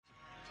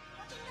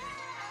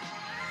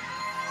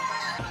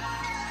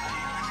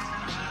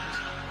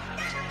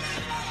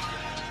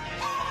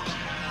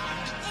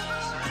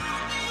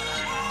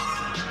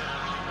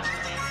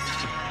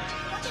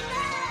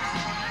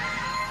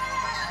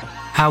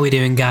How are we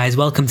doing, guys?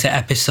 Welcome to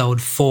episode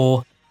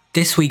 4.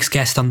 This week's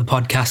guest on the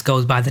podcast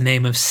goes by the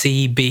name of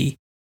CB.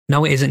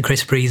 No, it isn't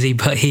Chris Breezy,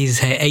 but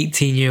he's an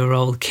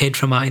 18-year-old kid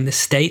from out in the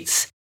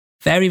States.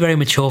 Very, very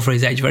mature for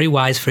his age, very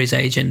wise for his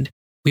age, and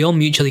we all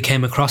mutually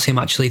came across him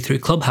actually through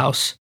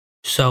Clubhouse.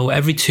 So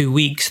every 2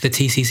 weeks, the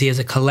TCC as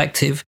a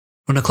collective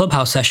run a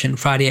Clubhouse session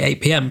Friday at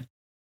 8 p.m.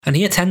 And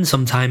he attends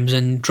sometimes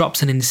and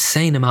drops an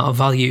insane amount of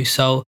value.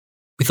 So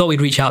we thought we'd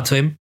reach out to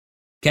him,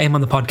 get him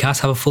on the podcast,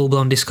 have a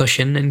full-blown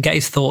discussion and get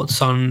his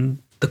thoughts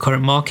on the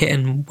current market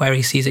and where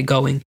he sees it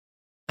going.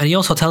 And he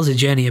also tells his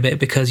journey a bit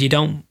because you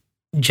don't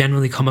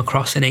generally come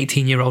across an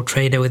 18-year-old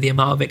trader with the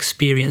amount of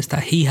experience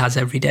that he has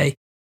every day.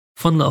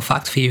 Fun little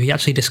fact for you, he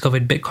actually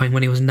discovered Bitcoin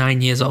when he was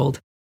 9 years old.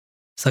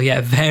 So yeah,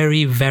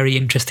 very, very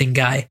interesting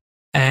guy.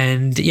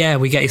 And yeah,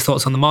 we get his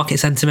thoughts on the market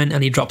sentiment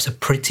and he drops a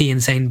pretty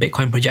insane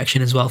Bitcoin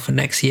projection as well for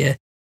next year.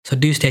 So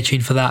do stay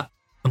tuned for that.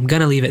 I'm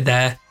going to leave it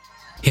there.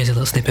 Here's a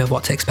little snippet of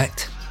what to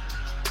expect.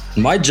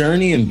 My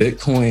journey in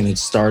Bitcoin, it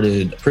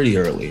started pretty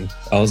early.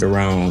 I was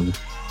around,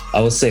 I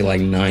would say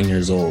like 9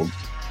 years old.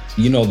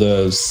 You know,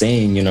 the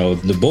saying,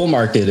 the bull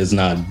market is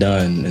not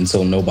done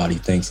until nobody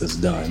thinks it's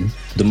done.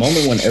 The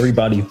moment when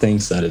everybody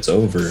thinks that it's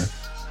over,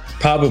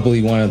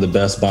 probably one of the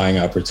best buying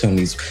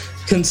opportunities,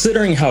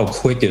 considering how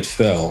quick it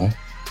fell.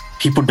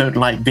 People don't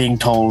like being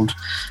told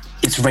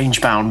it's range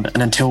bound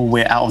and until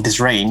we're out of this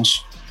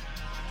range,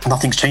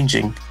 nothing's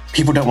changing.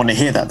 People don't want to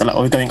hear that. They're like,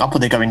 oh, we're going up or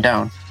they're going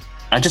down.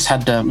 I just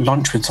had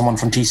lunch with someone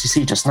from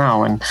TCC just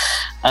now and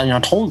I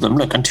told them,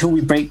 look, until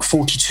we break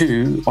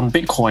 42 on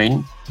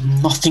Bitcoin,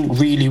 nothing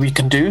really we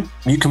can do.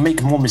 You can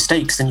make more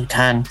mistakes than you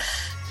can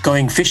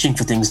going fishing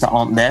for things that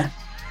aren't there.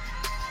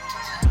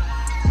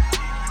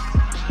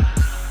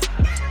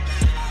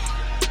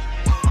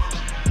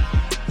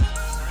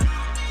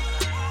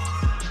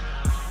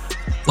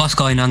 What's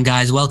going on,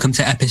 guys? Welcome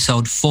to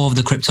episode 4 of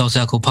the Crypto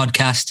Circle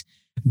podcast.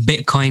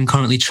 Bitcoin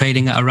currently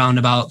trading at around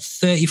about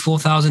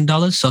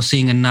 $34,000. So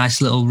seeing a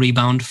nice little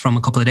rebound from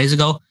a couple of days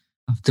ago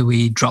after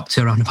we dropped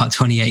to around about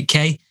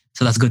 28K.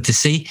 So that's good to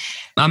see.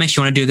 Amish,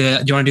 do you want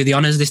to do the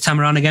honors this time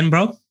around again,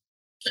 bro?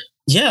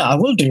 Yeah, I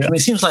will do. I mean,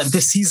 it seems like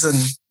this season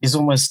is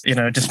almost,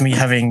 just me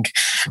having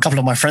a couple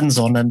of my friends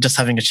on and just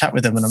having a chat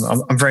with them. And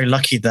I'm very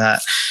lucky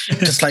that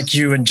just like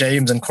you and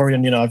James and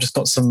Corian, I've just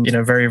got some,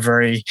 very,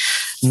 very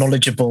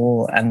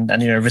knowledgeable and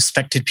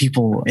respected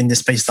people in this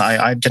space that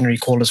I generally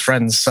call as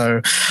friends.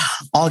 So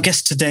our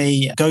guest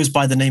today goes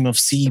by the name of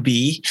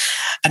CB,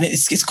 and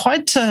it's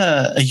quite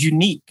a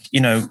unique,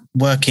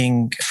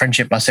 working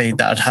friendship, I say,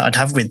 that I'd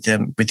have with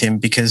him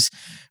because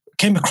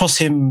came across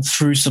him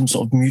through some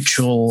sort of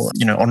mutual,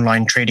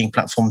 online trading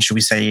platform, should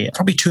we say,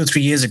 probably 2 or 3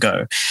 years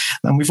ago.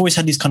 And we've always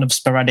had these kind of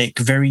sporadic,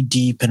 very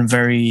deep and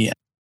very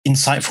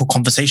insightful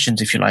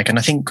conversations, if you like. And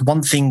I think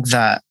one thing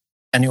that,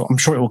 and I'm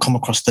sure it will come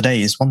across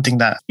today, is one thing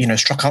that,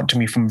 struck out to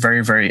me from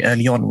very, very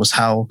early on was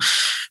how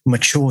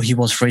mature he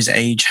was for his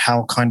age,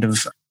 how kind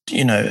of,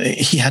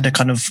 he had a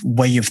kind of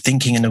way of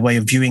thinking and a way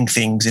of viewing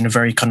things in a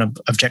very kind of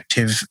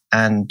objective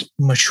and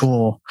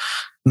mature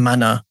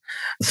manner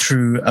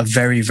through a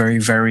very, very,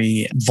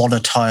 very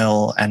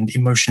volatile and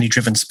emotionally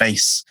driven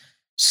space.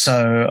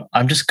 So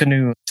I'm just going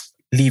to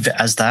leave it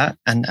as that.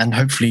 And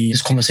hopefully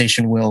this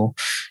conversation will,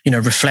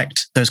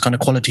 reflect those kind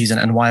of qualities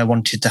and why I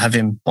wanted to have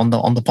him on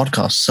the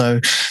podcast. So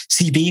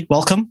CB,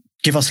 welcome.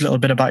 Give us a little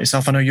bit about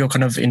yourself. I know you're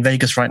kind of in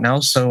Vegas right now,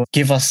 so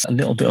give us a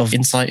little bit of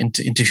insight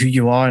into who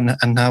you are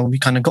and how we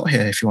kind of got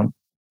here, if you want.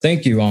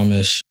 Thank you,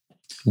 Amish.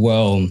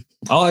 Well,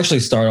 I'll actually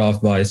start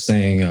off by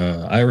saying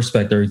I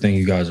respect everything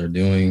you guys are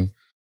doing.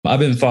 I've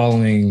been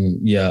following,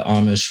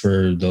 Amish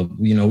for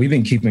we've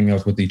been keeping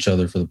up with each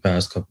other for the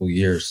past couple of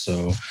years.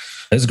 So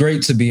it's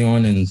great to be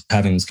on and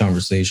having this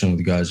conversation with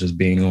you guys, just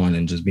being on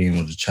and just being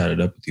able to chat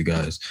it up with you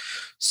guys.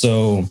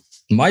 So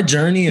my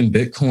journey in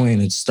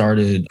Bitcoin, it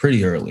started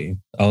pretty early.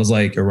 I was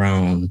like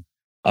around,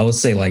 I would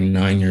say like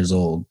 9 years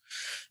old.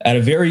 At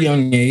a very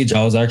young age,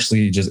 I was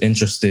actually just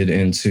interested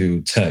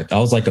into tech. I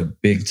was like a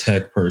big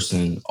tech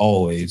person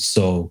always.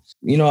 So,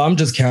 I'm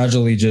just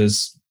casually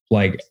just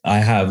like,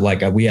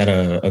 we had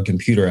a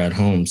computer at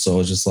home. So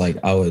it's just like,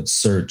 I would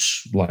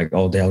search like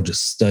all day. I would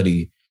just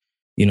study,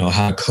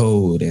 how to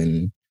code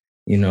and,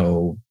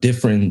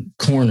 different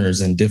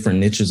corners and different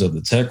niches of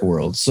the tech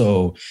world.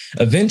 So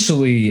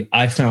eventually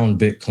I found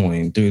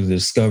Bitcoin through the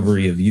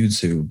discovery of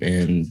YouTube.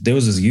 And there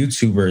was this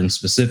YouTuber in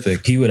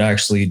specific, he would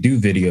actually do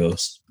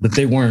videos, but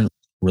they weren't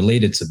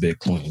related to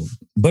Bitcoin.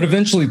 But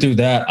eventually through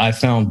that, I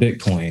found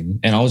Bitcoin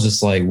and I was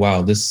just like,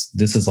 wow, this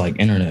is like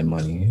internet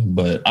money.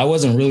 But I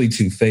wasn't really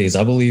too phased.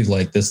 I believe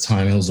like this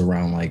time it was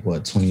around like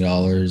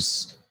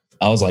 $20.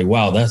 I was like,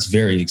 wow, that's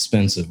very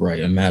expensive, right?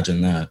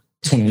 Imagine that.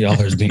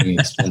 $20 being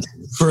expensive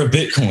for a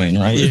Bitcoin,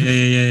 right?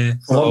 Yeah.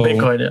 One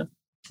Bitcoin, yeah.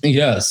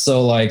 Yeah.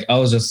 So like, I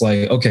was just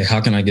like, okay, how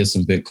can I get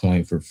some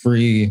Bitcoin for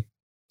free?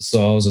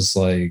 So I was just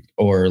like,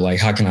 or like,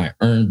 how can I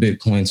earn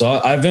Bitcoin? So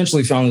I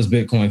eventually found this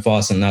Bitcoin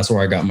faucet, and that's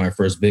where I got my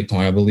first Bitcoin.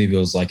 I believe it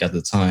was like at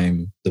the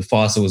time, the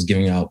faucet was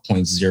giving out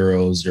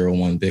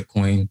 0.001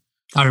 Bitcoin.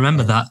 I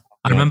remember that.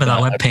 I remember that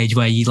webpage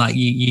where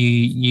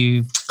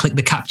you click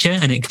the capture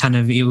and it kind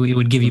of it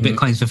would give you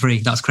Bitcoins for free.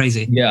 That's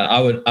crazy. Yeah, I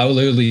would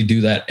literally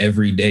do that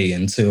every day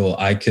until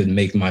I could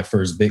make my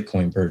first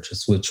Bitcoin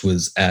purchase, which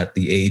was at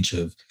the age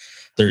of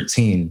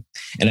 13.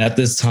 And at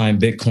this time,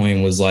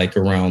 Bitcoin was like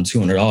around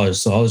 $200.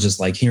 So I was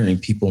just like hearing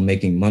people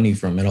making money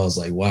from it. I was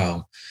like,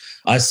 wow.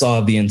 I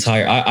saw the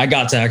entire, I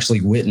got to actually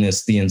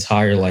witness the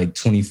entire like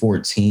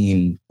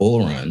 2014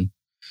 bull run.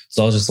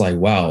 So I was just like,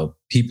 wow,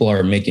 people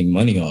are making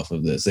money off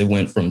of this. It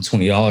went from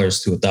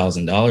 $20 to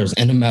 $1,000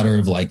 in a matter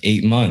of like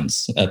 8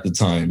 months at the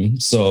time.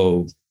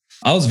 So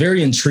I was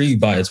very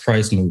intrigued by its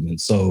price movement.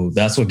 So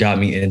that's what got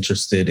me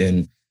interested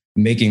in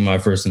making my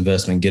first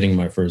investment, getting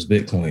my first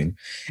Bitcoin.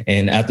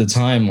 And at the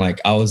time,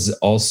 like I was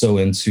also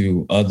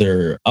into I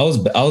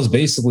was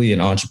basically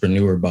an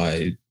entrepreneur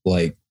by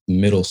like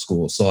middle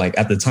school. So like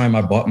at the time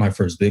I bought my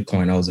first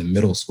Bitcoin, I was in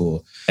middle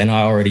school and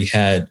I already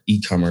had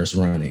e-commerce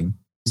running.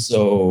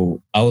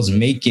 So I was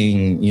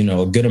making,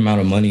 a good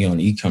amount of money on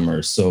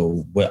e-commerce.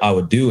 So what I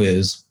would do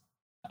is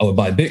I would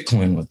buy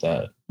Bitcoin with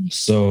that.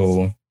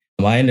 So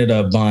I ended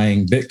up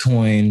buying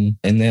Bitcoin,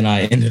 and then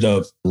I ended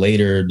up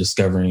later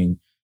discovering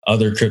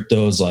other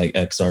cryptos like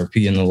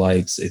XRP and the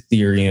likes,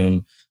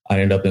 Ethereum. I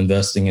ended up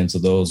investing into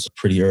those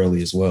pretty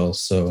early as well.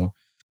 So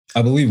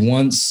I believe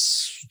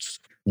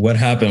what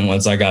happened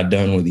once I got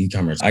done with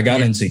e-commerce, I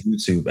got into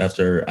YouTube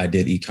after I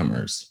did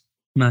e-commerce.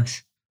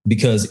 Nice.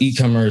 Because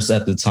e-commerce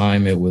at the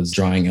time, it was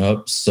drying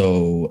up.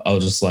 So I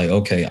was just like,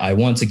 okay, I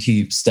want to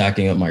keep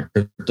stacking up my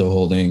crypto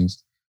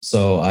holdings.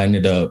 So I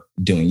ended up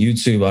doing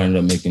YouTube. I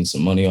ended up making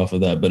some money off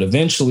of that. But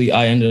eventually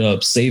I ended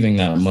up saving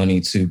that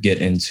money to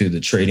get into the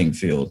trading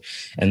field.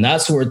 And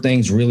that's where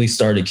things really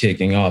started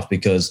kicking off,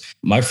 because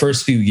my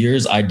first few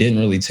years, I didn't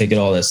really take it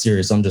all that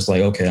serious. I'm just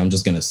like, okay, I'm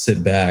just going to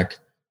sit back.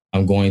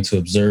 I'm going to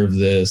observe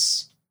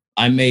this.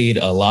 I made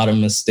a lot of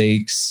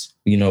mistakes,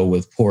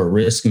 with poor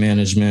risk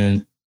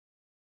management,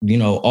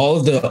 all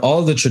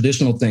of the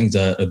traditional things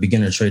that a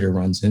beginner trader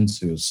runs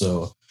into.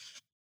 So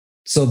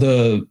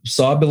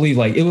I believe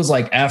like it was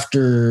like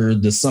after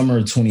the summer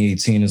of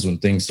 2018 is when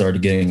things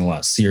started getting a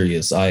lot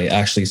serious. I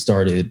actually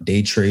started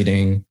day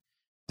trading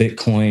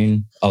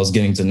Bitcoin. I was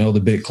getting to know the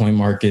Bitcoin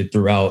market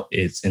throughout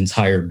its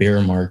entire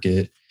bear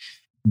market.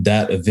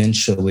 That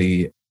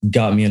eventually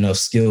got me enough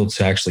skill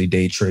to actually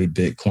day trade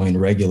Bitcoin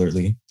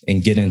regularly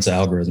and get into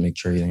algorithmic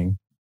trading.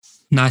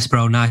 Nice,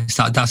 bro. Nice.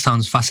 That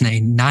sounds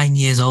fascinating. 9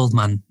 years old,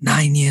 man.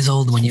 9 years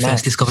old when you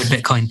first discovered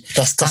Bitcoin.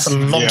 That's a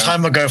long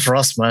time ago for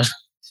us, man.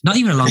 Not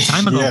even a long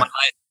time ago. Man.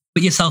 Like,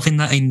 put yourself in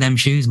them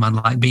shoes, man.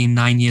 Like being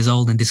 9 years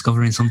old and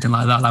discovering something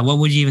like that. Like, what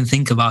would you even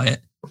think about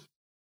it? I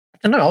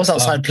don't know. I was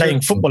outside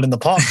playing football in the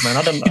park, man.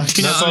 I don't know. That's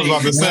what I was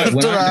about to say.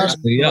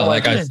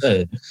 Like I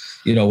said,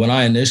 when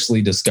I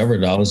initially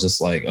discovered it, I was just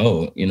like,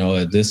 oh,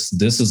 this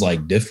is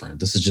like different.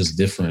 This is just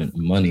different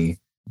money.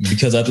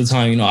 Because at the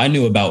time, I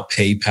knew about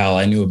PayPal.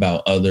 I knew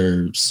about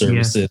other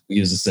services we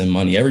use to send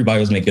money. Everybody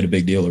was making a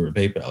big deal over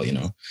PayPal,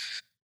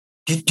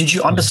 Did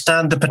you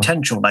understand the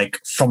potential, like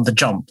from the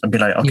jump, and be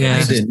like, okay?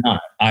 I did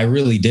not. I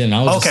really didn't.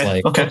 I was just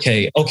like,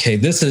 okay,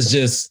 this is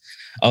just,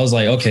 I was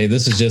like, okay,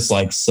 this is just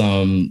like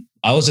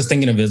I was just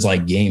thinking of it as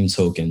like game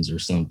tokens or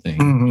something,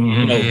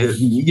 with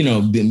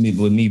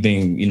me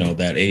being,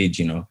 that age,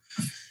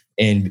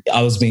 and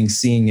I was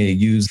seeing it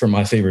used for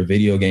my favorite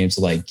video games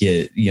to like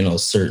get,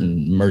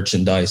 certain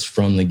merchandise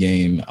from the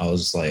game. I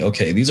was just like,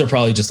 okay, these are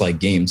probably just like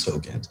game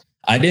tokens.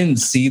 I didn't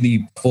see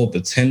the full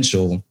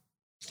potential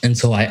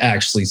until I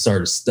actually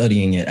started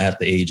studying it at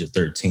the age of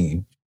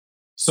 13.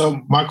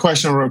 So my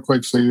question real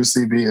quick for you,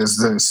 CB, is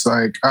this.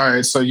 Like, all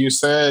right, so you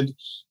said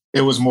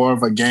it was more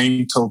of a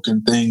game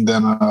token thing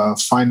than a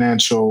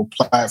financial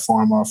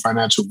platform or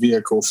financial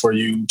vehicle for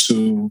you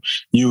to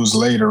use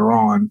later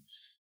on.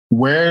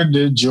 Where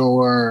did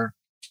your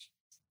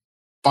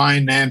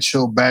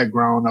financial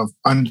background of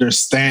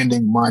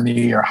understanding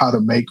money or how to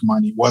make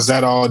money, was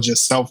that all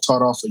just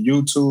self-taught off of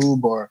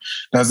YouTube, or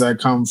does that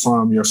come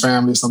from your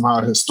family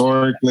somehow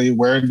historically?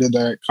 Where did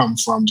that come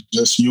from?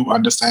 Just you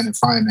understanding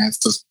finance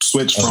to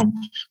switch from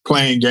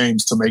playing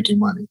games to making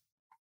money?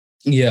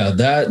 Yeah,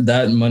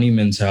 that money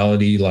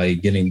mentality,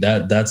 like getting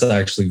that's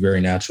actually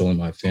very natural in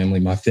my family.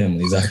 My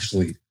family is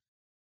actually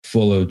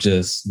full of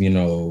just,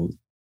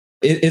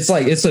 it's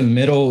like it's a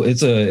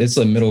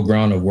middle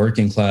ground of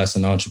working class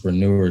and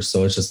entrepreneurs.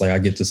 So it's just like I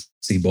get to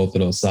see both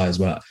of those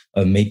sides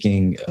of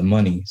making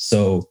money.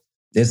 So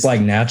it's like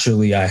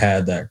naturally I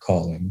had that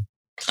calling.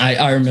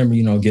 I remember,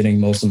 getting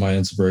most of my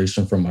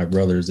inspiration from my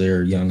brothers.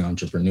 They're young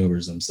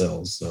entrepreneurs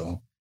themselves.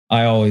 So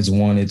I always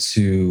wanted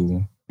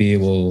to be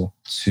able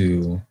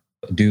to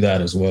do that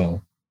as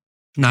well.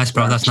 Nice,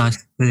 bro. That's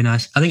nice. Really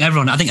nice. I think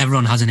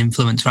everyone has an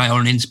influence, right, or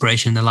an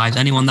inspiration in their lives.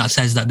 Anyone that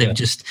says that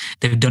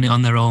they've done it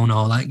on their own,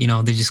 or like,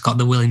 they've just got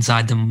the will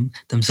inside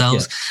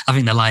themselves. Yeah. I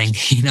think they're lying.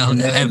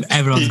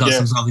 Everyone's got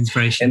some sort of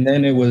inspiration. And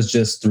then it was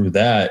just through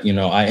that,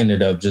 I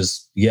ended up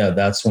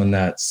that's when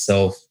that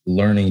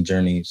self-learning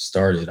journey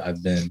started.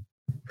 I've been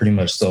pretty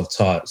much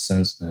self-taught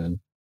since then.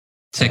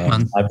 Sick,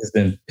 man. I've just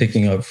been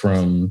picking up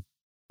from,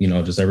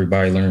 just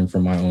everybody learning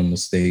from my own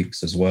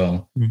mistakes as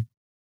well.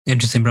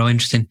 Interesting, bro.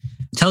 Interesting.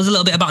 Tell us a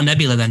little bit about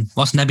Nebula then.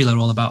 What's Nebula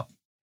all about?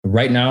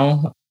 Right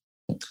now,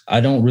 I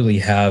don't really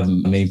have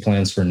many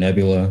plans for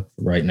Nebula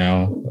right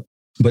now.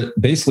 But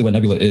basically what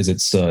Nebula is,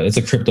 it's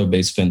a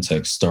crypto-based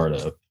fintech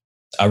startup.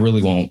 I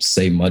really won't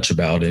say much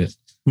about it.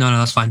 No,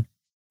 that's fine.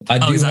 I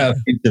do have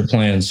future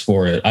plans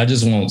for it. I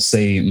just won't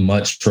say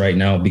much right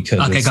now because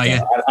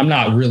I'm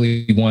not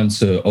really one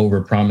to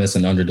overpromise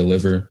and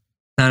underdeliver.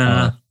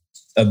 No.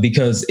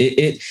 Because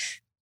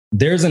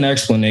there's an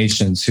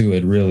explanation to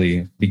it,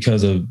 really,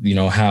 because of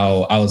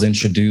how I was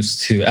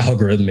introduced to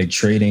algorithmic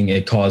trading.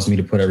 It caused me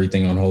to put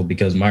everything on hold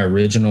because my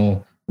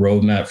original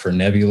roadmap for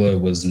Nebula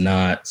was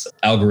not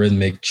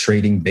algorithmic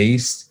trading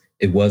based.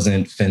 It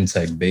wasn't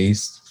fintech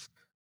based.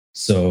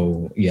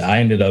 So yeah, I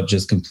ended up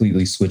just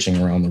completely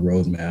switching around the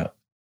roadmap.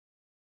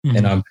 Mm-hmm.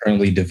 And I'm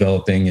currently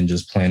developing and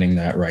just planning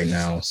that right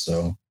now.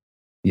 So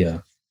yeah.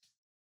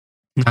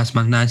 Nice,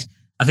 man. Nice.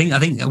 I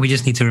think we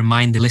just need to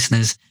remind the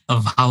listeners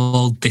of how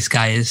old this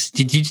guy is.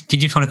 Did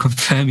you want to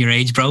confirm your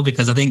age, bro?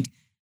 Because I think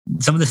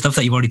some of the stuff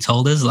that you've already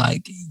told us,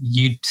 like,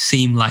 you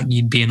seem like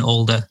you'd be an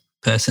older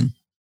person.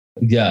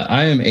 Yeah,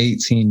 I am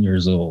 18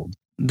 years old.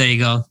 There you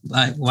go.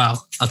 Like, wow.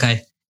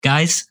 Okay,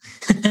 guys.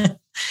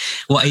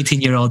 What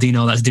 18-year-old do you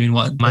know that's doing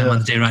what my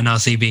man's doing right now,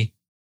 CB?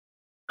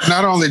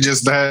 Not only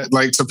just that,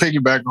 like, to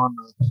piggyback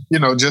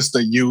on just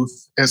the youth,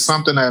 it's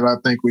something that I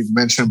think we've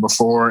mentioned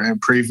before in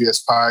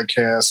previous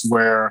podcasts,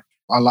 where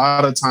a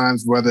lot of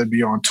times, whether it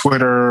be on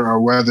Twitter or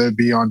whether it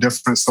be on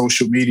different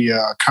social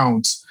media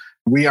accounts,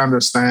 we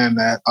understand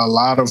that a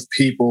lot of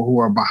people who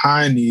are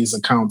behind these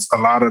accounts a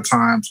lot of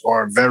times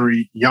are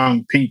very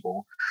young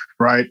people,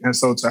 right? And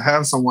so to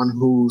have someone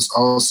who's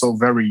also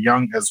very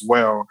young as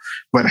well,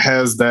 but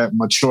has that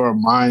mature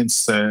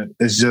mindset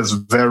is just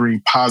very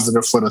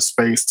positive for the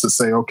space to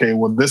say, okay,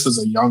 well, this is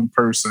a young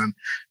person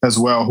as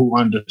well who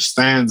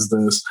understands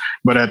this,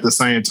 but at the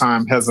same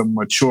time has a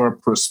mature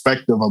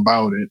perspective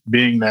about it,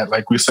 being that,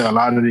 like we say, a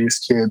lot of these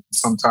kids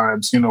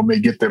sometimes, may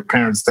get their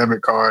parents'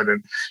 debit card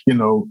and,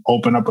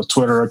 open up a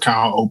Twitter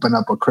account, open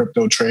up a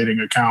crypto trading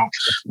account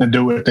and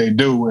do what they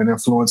do and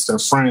influence their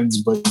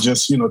friends. But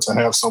just, to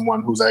have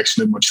someone who's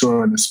actually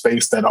mature in the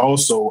space that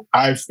also,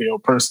 I feel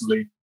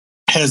personally,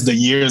 has the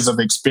years of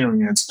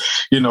experience,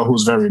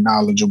 who's very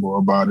knowledgeable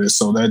about it.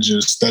 So that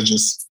just,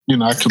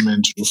 I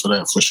commend you for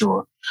that, for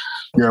sure.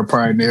 You're a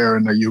pioneer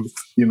in the youth,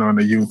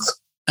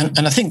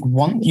 And I think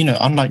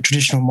unlike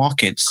traditional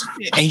markets,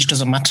 age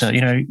doesn't matter.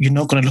 You're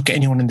not going to look at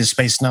anyone in this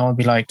space now and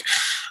be like,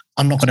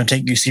 I'm not going to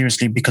take you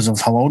seriously because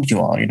of how old you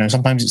are.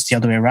 Sometimes it's the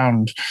other way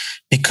around,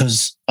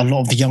 because a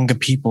lot of the younger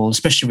people,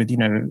 especially with,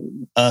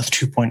 Earth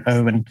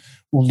 2.0 and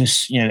all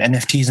this,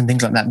 NFTs and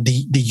things like that,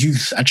 the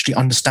youth actually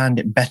understand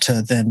it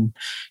better than,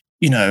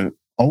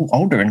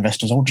 older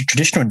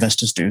traditional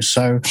investors do.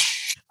 So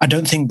I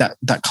don't think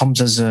that comes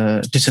as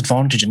a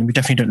disadvantage. And we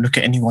definitely don't look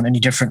at anyone any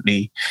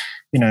differently,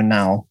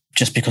 now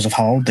just because of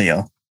how old they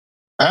are.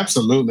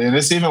 Absolutely. And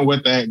it's even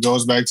with that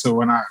goes back to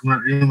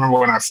remember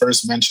when I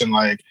first mentioned,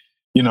 like,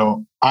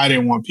 I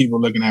didn't want people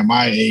looking at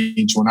my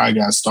age when I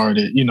got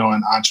started, in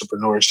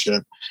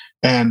entrepreneurship.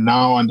 And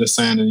now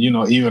understanding,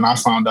 even I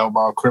found out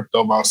about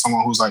crypto, about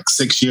someone who's like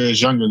 6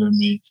 years younger than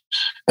me.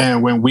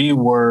 And when we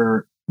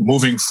were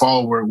moving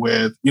forward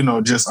with,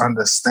 just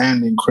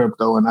understanding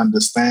crypto and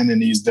understanding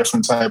these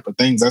different type of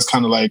things, that's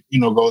kind of like,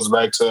 goes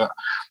back to,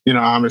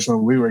 Amish,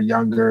 when we were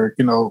younger,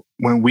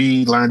 when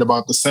we learned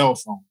about the cell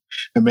phone.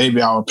 And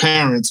maybe our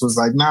parents was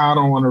like, I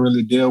don't want to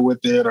really deal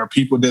with it. Or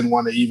people didn't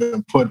want to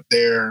even put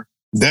their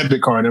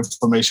debit card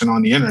information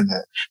on the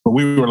internet. But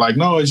we were like,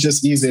 no, it's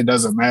just easy. It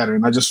doesn't matter.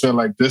 And I just feel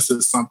like this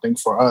is something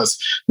for us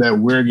that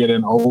we're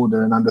getting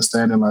older and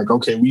understanding, like,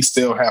 okay, we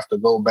still have to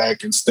go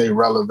back and stay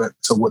relevant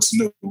to what's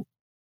new.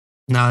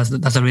 No,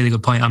 that's a really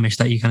good point, Amish,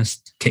 that you kind of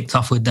kicked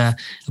off with there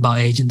about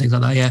age and things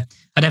like that. Yeah,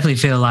 I definitely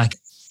feel like,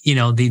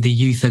 the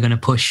youth are going to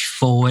push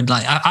forward.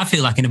 Like, I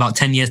feel like in about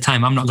 10 years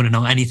time, I'm not going to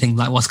know anything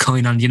like what's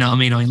going on. You know what I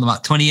mean? Or in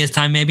about 20 years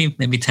time, maybe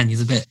 10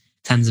 years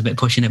 10's a bit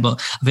pushing it, but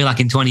I feel like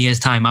in 20 years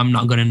time, I'm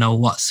not going to know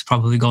what's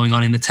probably going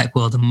on in the tech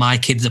world. And my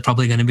kids are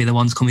probably going to be the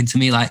ones coming to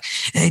me like,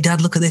 hey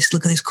dad, look at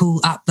this cool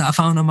app that I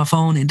found on my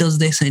phone. It does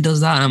this and it does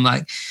that. And I'm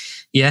like,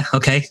 yeah,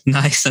 okay,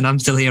 nice. And I'm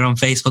still here on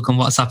Facebook and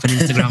WhatsApp and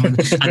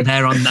Instagram and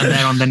they're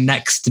on the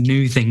next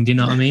new thing. Do you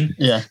know what I mean?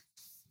 Yeah.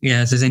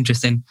 Yeah, this is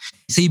interesting.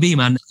 CB,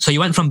 man. So you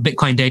went from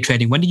Bitcoin day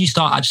trading. When did you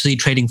start actually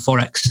trading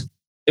Forex?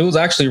 It was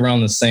actually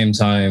around the same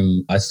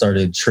time I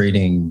started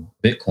trading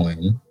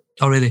Bitcoin.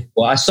 Oh, really?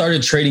 Well, I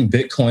started trading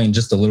Bitcoin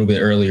just a little bit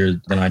earlier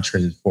than I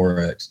traded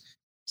Forex.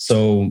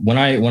 So when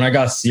I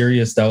got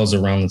serious, that was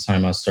around the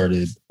time I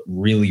started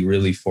really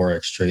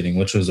Forex trading,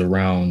 which was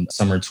around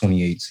summer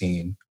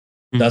 2018.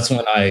 Mm-hmm. That's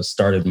when I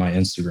started my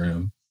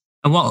Instagram.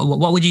 And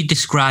what would you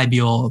describe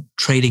your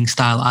trading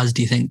style as,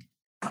 do you think?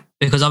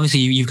 Because obviously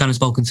you've kind of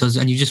spoken to us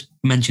and you just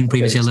mentioned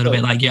previously a little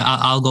bit like, yeah,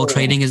 algo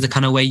trading is the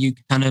kind of way you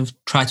kind of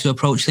try to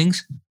approach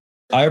things.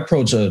 I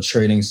approach a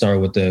trading style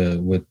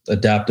with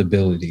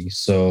adaptability.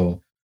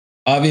 So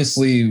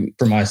obviously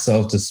for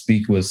myself to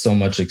speak with so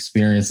much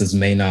experience, this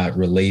may not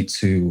relate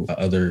to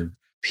other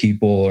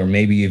people, or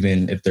maybe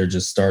even if they're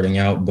just starting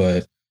out.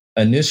 But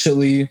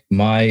initially,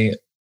 my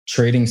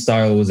trading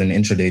style was an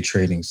intraday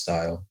trading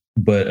style.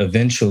 But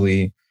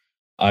eventually,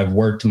 I've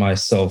worked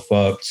myself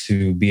up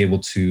to be able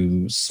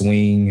to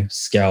swing,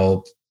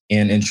 scalp,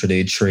 and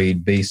intraday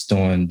trade based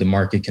on the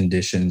market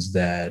conditions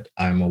that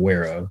I'm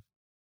aware of.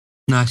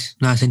 Nice,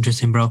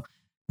 interesting, bro.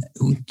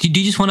 Do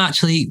you just want to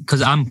actually,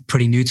 because I'm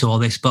pretty new to all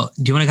this, but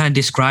do you want to kind of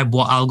describe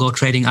what algo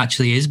trading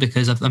actually is?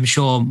 Because I'm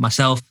sure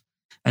myself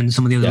and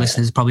some of the other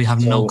listeners probably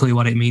have no clue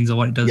what it means or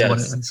what it does or what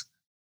it is.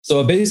 So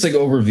a basic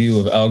overview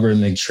of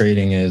algorithmic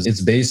trading is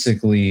it's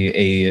basically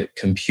a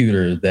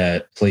computer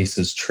that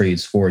places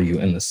trades for you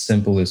in the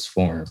simplest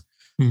form.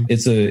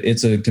 It's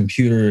a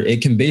computer.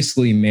 It can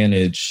basically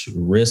manage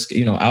risk.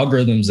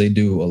 Algorithms, they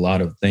do a lot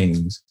of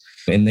things,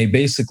 and they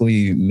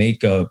basically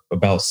make up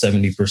about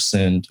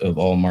 70% of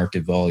all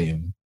market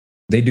volume.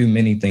 They do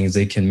many things.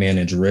 They can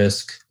manage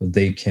risk.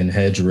 They can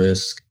hedge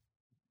risk.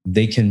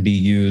 They can be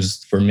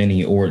used for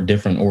many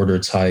different order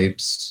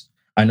types.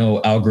 I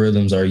know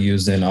algorithms are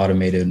used in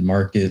automated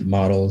market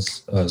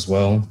models as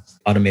well,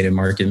 automated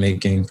market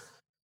making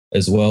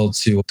as well,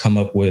 to come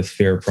up with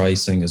fair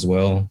pricing as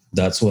well.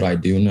 That's what I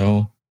do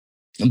know.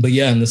 But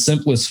yeah, in the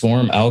simplest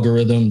form,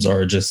 algorithms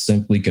are just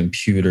simply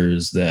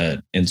computers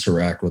that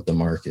interact with the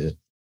market.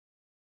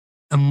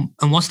 And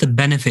what's the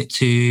benefit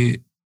to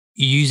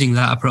using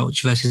that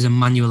approach versus a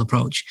manual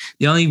approach?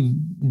 The only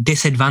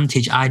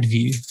disadvantage I'd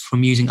view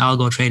from using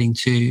algo trading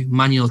to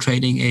manual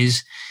trading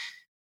is,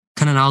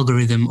 can an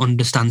algorithm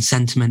understand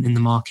sentiment in the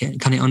market?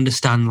 Can it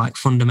understand like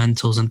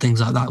fundamentals and things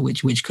like that,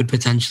 which could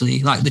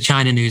potentially, like the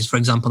China news, for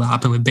example, that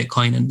happened with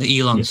Bitcoin and the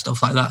Elon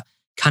stuff like that?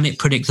 Can it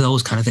predict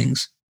those kind of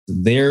things?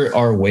 There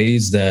are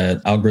ways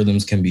that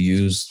algorithms can be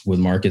used with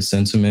market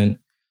sentiment,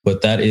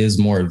 but that is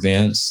more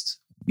advanced.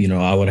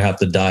 I would have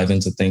to dive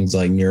into things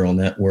like neural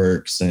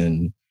networks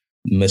and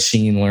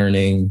machine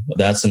learning.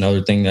 That's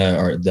another thing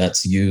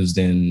that's used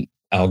in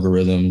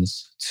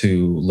algorithms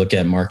to look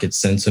at market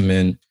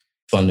sentiment,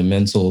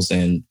 fundamentals,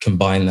 and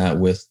combine that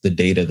with the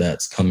data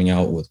that's coming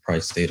out with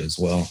price data as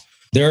well.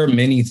 There are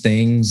many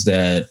things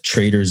that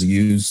traders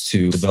use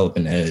to develop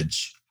an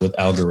edge with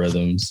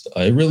algorithms.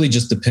 It really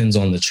just depends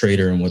on the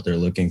trader and what they're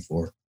looking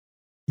for.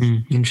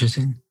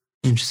 Interesting.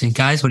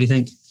 Guys, what do you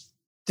think?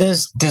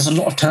 There's a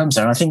lot of terms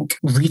there. I think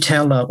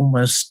retail are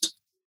almost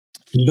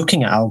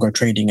looking at algo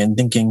trading and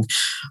thinking,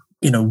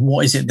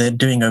 what is it they're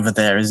doing over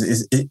there?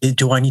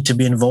 Do I need to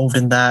be involved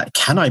in that?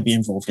 Can I be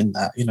involved in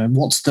that?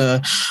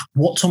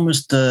 What's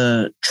almost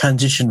the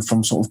transition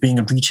from sort of being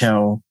a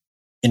retail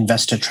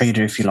investor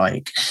trader, if you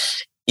like,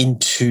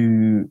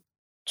 into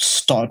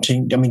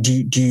starting? I mean, do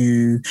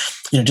you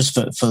just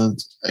for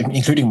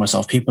including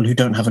myself, people who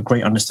don't have a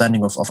great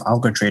understanding of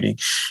algo trading,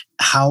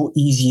 how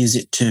easy is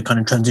it to kind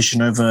of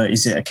transition over?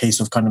 Is it a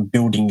case of kind of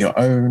building your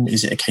own?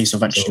 Is it a case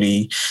of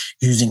actually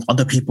using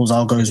other people's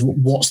algos?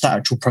 What's that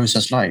actual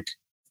process like?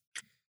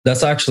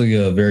 That's actually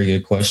a very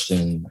good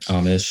question,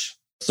 Amish.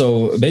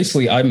 So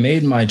basically, I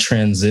made my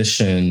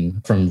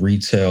transition from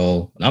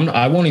retail.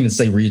 I won't even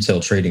say retail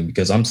trading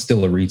because I'm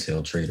still a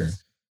retail trader.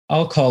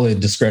 I'll call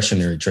it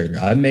discretionary trader.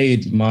 I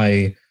made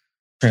my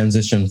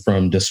transition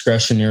from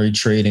discretionary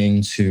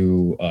trading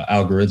to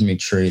algorithmic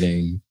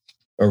trading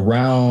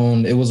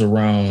around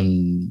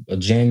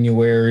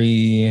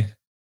January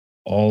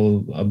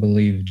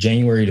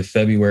to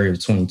February of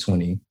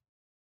 2020.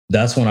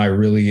 That's when I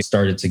really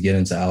started to get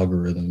into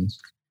algorithms.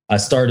 I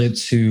started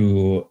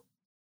to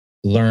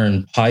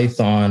learn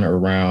Python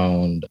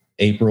around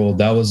April.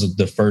 That was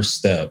the first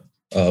step,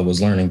 was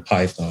learning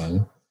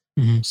Python.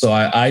 So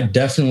I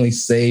definitely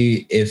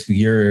say, if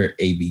you're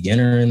a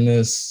beginner in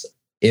this,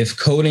 if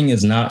coding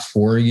is not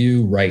for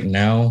you right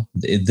now,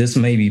 this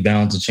may be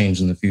bound to change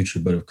in the future,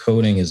 but if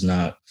coding is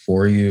not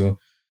for you,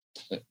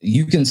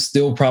 you can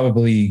still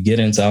probably get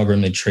into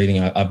algorithmic trading.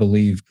 I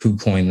believe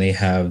KuCoin, they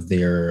have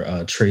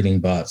their trading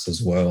bots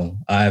as well.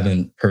 I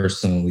haven't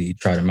personally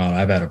tried them out.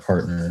 I've had a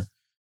partner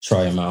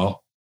try them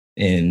out,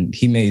 and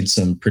he made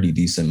some pretty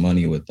decent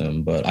money with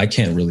them, but I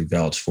can't really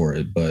vouch for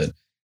it. But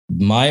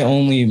my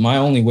only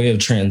way of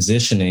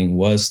transitioning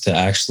was to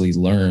actually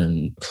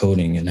learn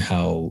coding and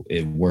how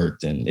it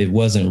worked. And it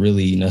wasn't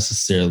really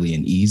necessarily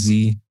an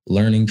easy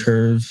learning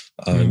curve.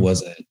 It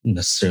wasn't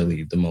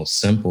necessarily the most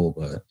simple,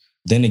 but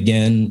then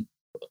again,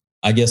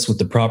 I guess with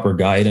the proper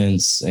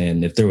guidance,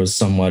 and if there was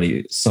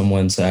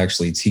someone to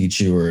actually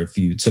teach you, or if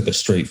you took a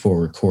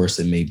straightforward course,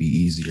 it may be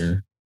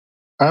easier.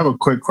 I have a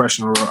quick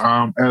question.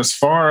 As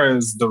far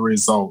as the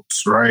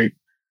results, right?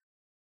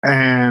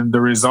 And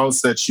the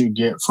results that you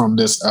get from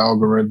this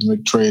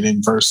algorithmic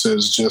trading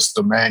versus just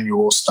the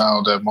manual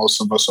style that most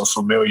of us are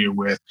familiar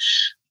with,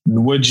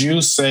 would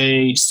you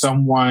say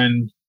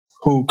someone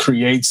who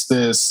creates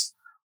this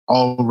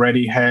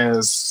already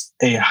has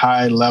a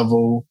high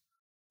level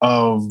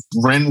of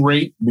run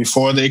rate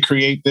before they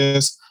create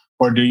this?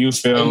 Or do you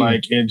feel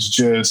like it's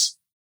just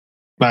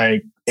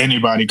like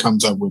anybody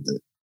comes up with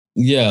it?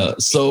 Yeah,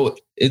 so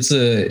it's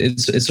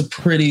a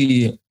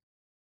pretty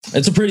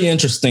It's a pretty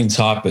interesting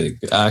topic,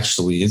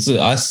 actually.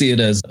 I see it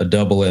as a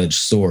double-edged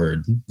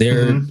sword.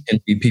 There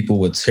can be people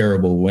with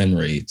terrible win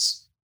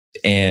rates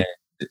and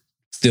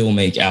still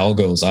make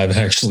algos. I've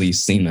actually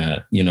seen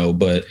that,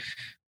 but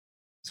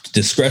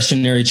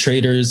discretionary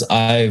traders,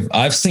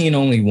 I've seen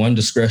only one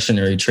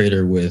discretionary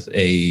trader with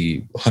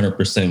a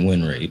 100%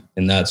 win rate,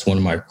 and that's one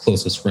of my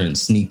closest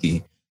friends,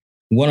 Sneaky.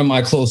 One of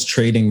my close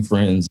trading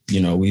friends, we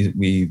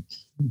didn't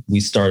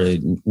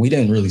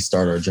really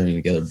start our journey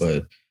together,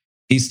 but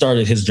he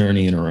started his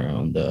journey in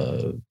around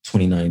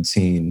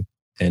 2019,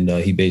 and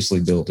he basically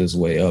built his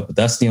way up. But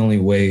that's the only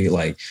way.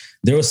 Like,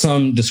 there were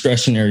some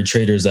discretionary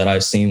traders that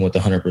I've seen with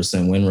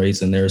 100% win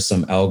rates, and there's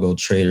some algo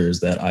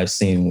traders that I've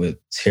seen with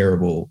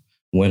terrible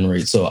win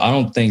rate. So I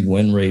don't think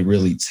win rate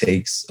really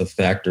takes a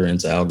factor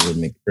into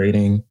algorithmic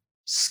trading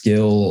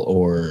skill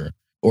or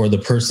the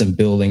person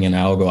building an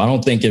algo. I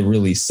don't think it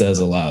really says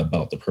a lot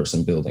about the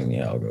person building the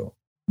algo.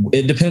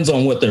 It depends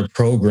on what they're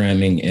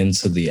programming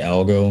into the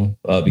algo,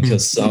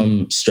 because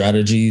some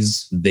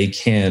strategies, they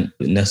can't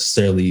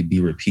necessarily be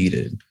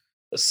repeated.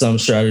 Some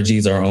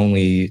strategies are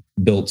only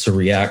built to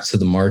react to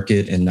the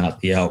market and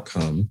not the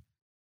outcome.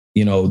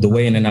 The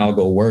way an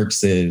algo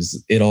works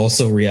is it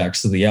also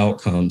reacts to the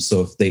outcome.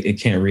 So if it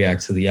can't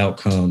react to the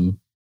outcome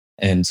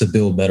and to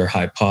build better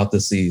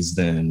hypotheses,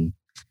 then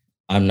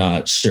I'm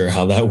not sure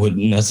how that would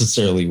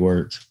necessarily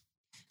work.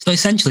 So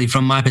essentially,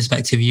 from my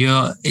perspective,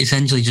 you're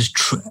essentially just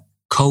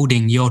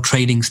coding your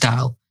trading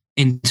style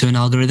into an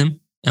algorithm.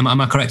 Am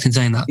I correct in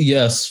saying that?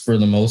 Yes, for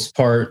the most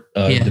part.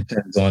 It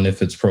depends on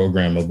if it's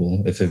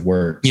programmable, if it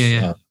works.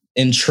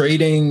 In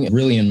trading,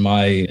 really in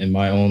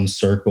my own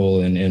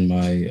circle and in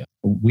my,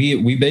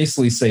 we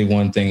basically say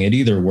one thing: it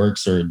either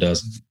works or it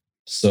doesn't.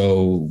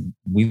 So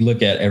we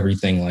look at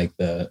everything like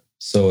that.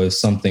 So if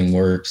something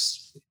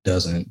works, it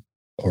doesn't,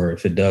 or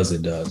if it does,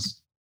 it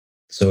does.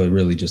 So it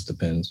really just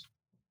depends.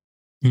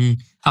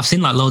 I've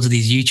seen like loads of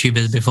these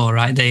YouTubers before,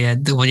 right? They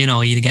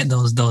you get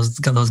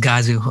those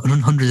guys who run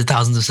hundreds of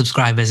thousands of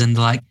subscribers, and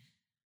they're like,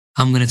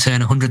 I'm going to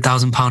turn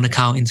 £100,000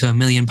 account into £1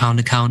 million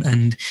account.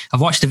 And I've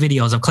watched the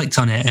videos, I've clicked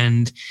on it,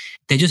 and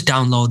they just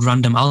download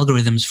random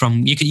algorithms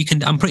from, you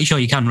can, I'm pretty sure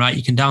you can, right?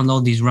 You can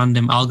download these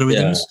random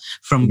algorithms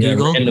from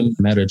Google. Random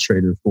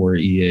MetaTrader 4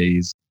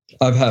 EAs.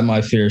 I've had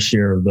my fair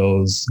share of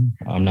those.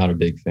 I'm not a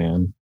big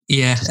fan.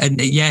 Yeah, and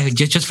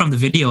just from the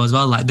video as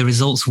well, like the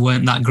results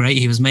weren't that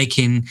great. It was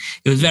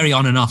very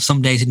on and off.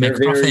 Some days he'd make a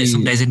profit,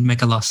 some days he'd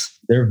make a loss.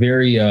 They're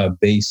very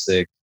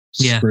basic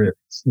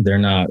scripts. They're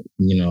not,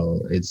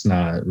 it's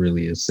not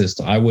really a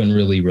system. I wouldn't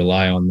really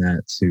rely on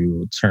that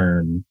to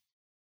turn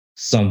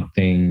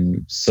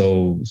something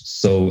I'm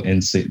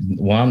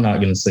not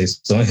going to say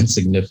so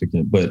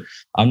insignificant, but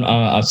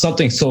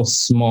something so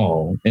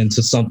small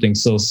into something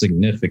so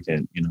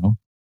significant,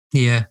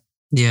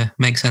 Yeah,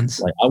 makes sense.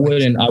 Like I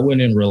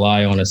wouldn't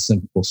rely on a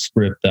simple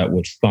script that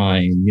would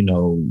find,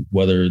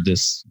 whether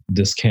this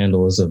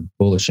candle is a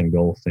bullish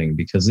engulfing,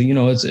 because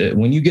it's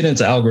when you get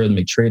into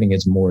algorithmic trading,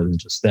 it's more than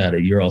just that.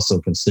 You're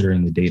also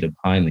considering the data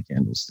behind the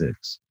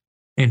candlesticks.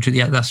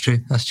 Yeah, that's true.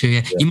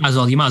 Yeah. You might as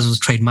well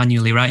trade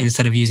manually, right?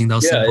 Instead of using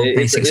those simple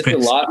basic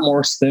scripts. It's a lot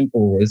more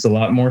simple. It's a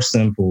lot more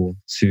simple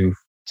to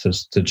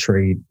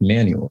trade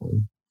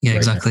manually. Yeah,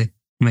 exactly.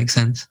 Makes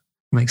sense,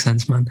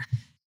 man.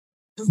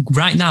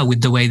 Right now,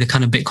 with the way the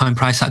kind of Bitcoin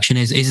price action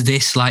is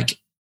this like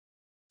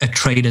a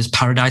trader's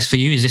paradise for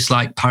you? Is this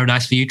like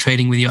paradise for you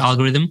trading with your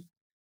algorithm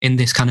in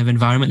this kind of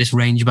environment, this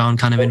range bound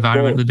kind of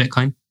environment with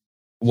Bitcoin?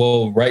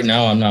 Well, right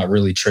now I'm not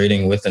really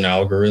trading with an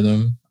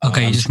algorithm.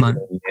 Okay, you just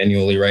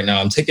manually right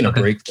now. I'm taking a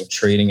break from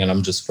trading and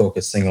I'm just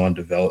focusing on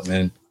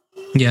development.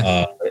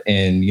 Yeah.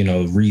 And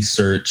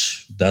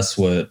research. That's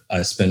what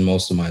I spend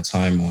most of my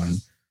time on,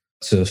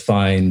 to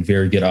find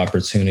very good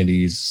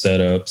opportunities,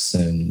 setups,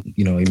 and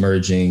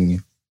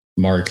emerging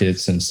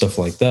markets and stuff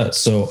like that.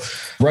 So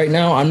right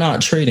now I'm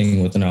not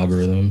trading with an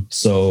algorithm.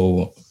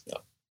 So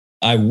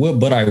I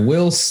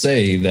will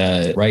say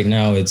that right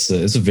now it's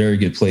a very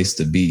good place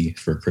to be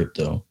for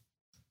crypto.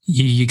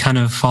 You kind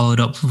of followed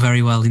up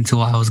very well into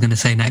what I was going to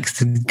say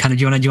next. And kind of,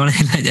 do you want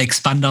to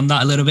expand on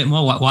that a little bit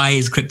more? Why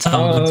is crypto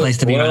a good place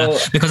to be right now?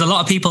 Because a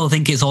lot of people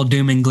think it's all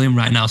doom and gloom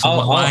right now. So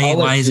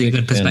why is it a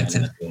good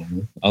perspective?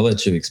 I'll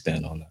let you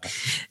expand on that.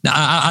 Now,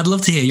 I'd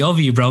love to hear your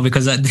view, bro,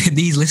 because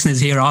these listeners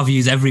hear our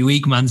views every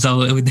week, man.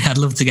 So I'd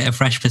love to get a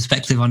fresh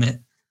perspective on it.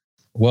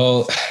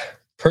 Well,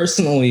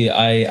 personally,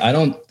 I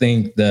don't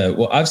think that,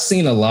 I've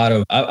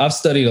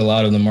studied a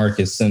lot of the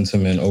market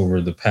sentiment over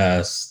the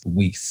past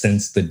week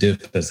since the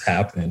dip has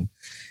happened.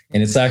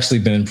 And it's actually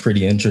been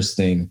pretty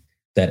interesting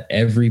that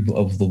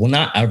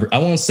I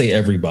won't say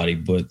everybody,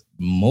 but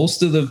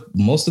most of the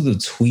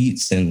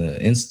tweets and the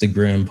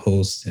Instagram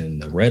posts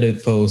and the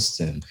Reddit posts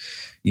and,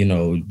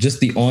 just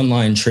the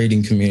online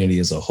trading community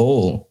as a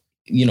whole,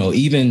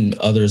 even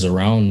others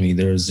around me,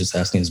 there's just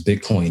asking, is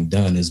Bitcoin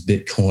done? Is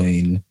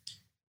Bitcoin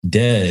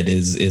dead?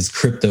 Is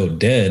crypto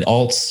dead?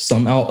 Alts,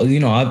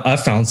 I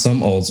found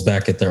some alts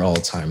back at their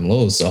all-time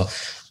lows. So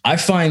I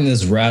find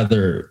this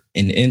rather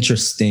an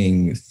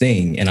interesting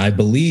thing. And I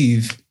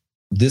believe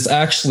This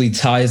actually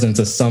ties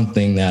into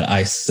something that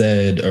I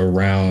said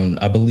around,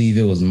 I believe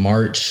it was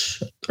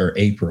March or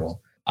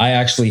April. I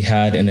actually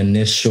had an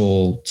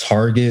initial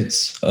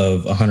target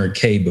of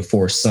 100K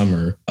before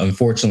summer.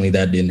 Unfortunately,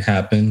 that didn't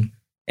happen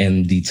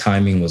and the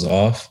timing was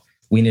off.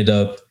 We ended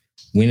up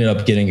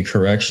getting a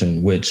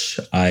correction, which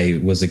I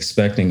was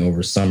expecting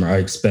over summer. I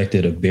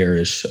expected a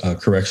bearish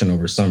correction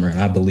over summer.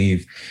 And I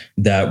believe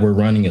that we're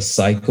running a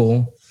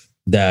cycle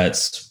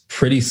that's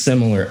pretty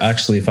similar.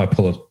 Actually, if I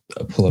pull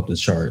up the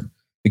chart,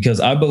 because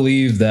I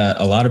believe that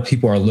a lot of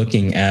people are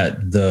looking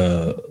at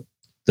the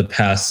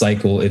past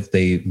cycle. If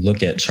they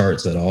look at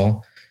charts at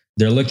all,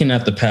 they're looking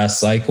at the past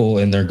cycle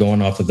and they're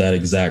going off of that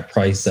exact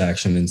price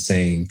action and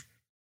saying,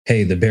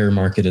 hey, the bear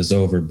market is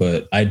over.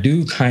 But I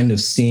do kind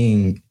of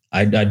see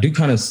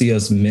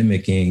us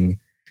mimicking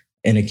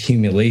an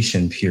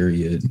accumulation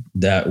period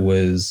that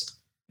was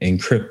in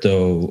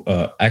crypto,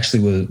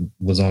 actually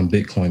was on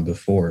Bitcoin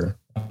before.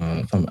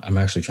 I'm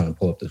actually trying to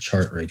pull up the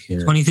chart right here.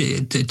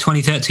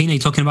 2013. Are you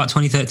talking about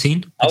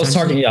 2013? I was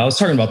talking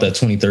about that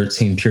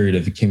 2013 period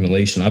of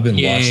accumulation. I've been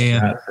watching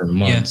that for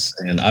months,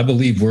 and I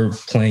believe we're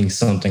playing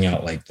something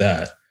out like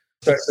that,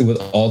 especially with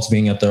alts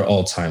being at their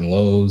all-time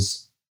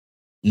lows.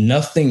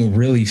 Nothing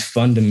really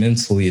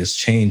fundamentally has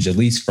changed, at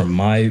least from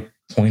my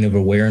point of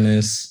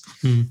awareness.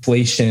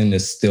 Inflation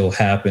is still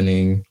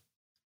happening.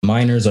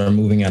 Miners are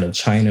moving out of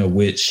China,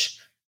 which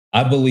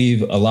I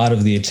believe a lot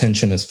of the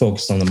attention is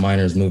focused on the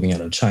miners moving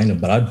out of China,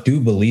 but I do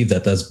believe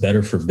that that's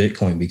better for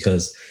Bitcoin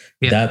because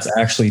that's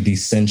actually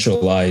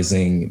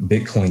decentralizing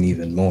Bitcoin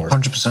even more.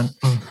 100%.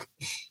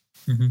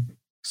 Mm-hmm.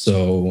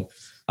 So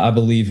I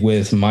believe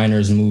with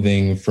miners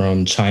moving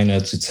from China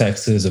to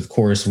Texas, of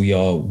course, we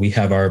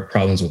have our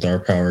problems with our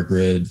power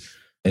grid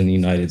in the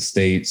United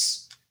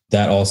States.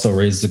 That also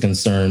raised the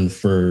concern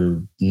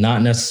for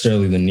not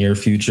necessarily the near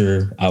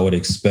future, I would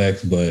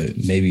expect, but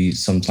maybe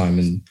sometime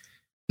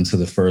into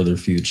the further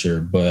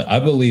future. But I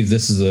believe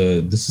this is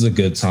a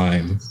good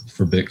time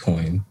for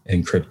Bitcoin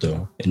and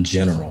crypto in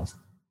general.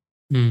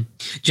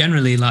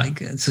 Generally,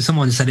 so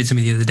someone said it to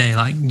me the other day,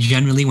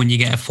 generally when you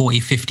get a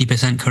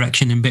 40-50%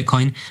 correction in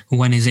Bitcoin,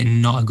 when is it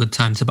not a good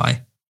time to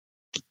buy?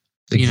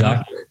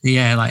 Exactly.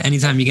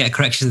 Anytime you get a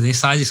correction of this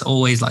size, it's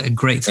always a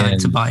great time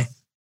to buy.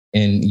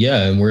 And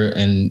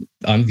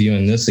I'm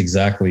viewing this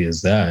exactly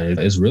as that.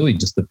 It's really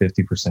just a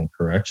 50%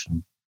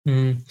 correction.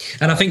 And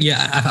I think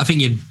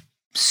you're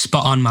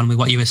spot on, man, with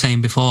what you were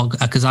saying before,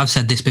 because I've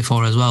said this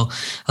before as well.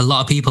 A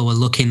lot of people were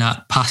looking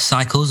at past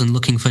cycles and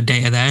looking for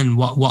data there, and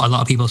what a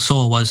lot of people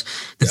saw was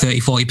the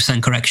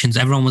 30-40% corrections.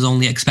 Everyone was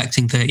only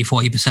expecting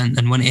 30-40%,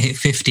 and when it hit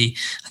 50,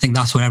 I think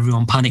that's where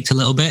everyone panicked a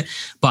little bit.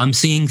 But I'm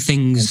seeing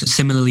things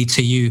similarly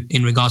to you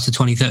in regards to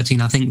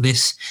 2013. I think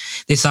this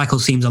cycle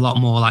seems a lot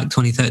more like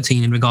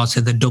 2013 in regards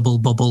to the double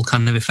bubble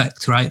kind of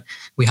effect, right?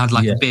 We had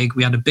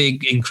a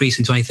big increase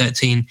in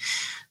 2013.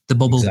 The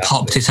bubble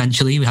popped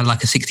essentially. We had a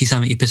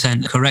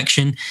 60-70%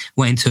 correction,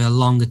 went into a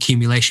long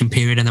accumulation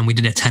period, and then we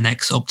did a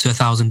 10x up to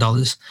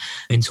 $1,000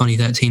 in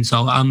 2013.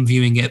 So I'm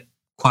viewing it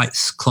quite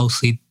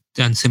closely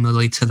and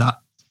similarly to that.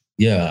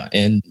 Yeah.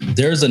 And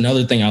there's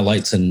another thing I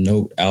like to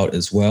note out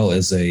as well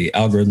as a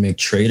algorithmic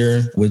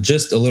trader with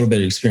just a little bit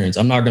of experience.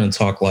 I'm not going to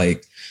talk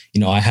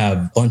I have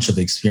a bunch of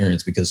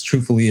experience because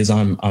truthfully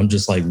I'm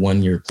just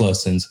 1 year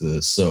plus into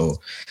this.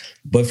 So,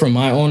 but from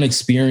my own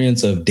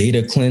experience of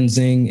data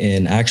cleansing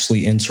and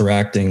actually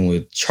interacting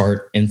with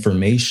chart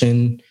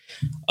information,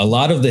 a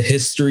lot of the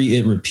history,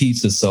 it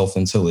repeats itself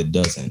until it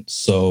doesn't.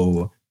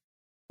 So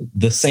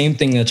the same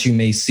thing that you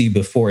may see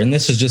before, and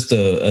this is just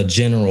a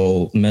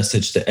general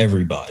message to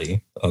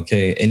everybody,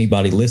 okay?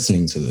 Anybody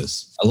listening to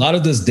this, a lot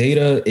of this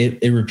data,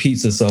 it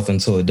repeats itself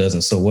until it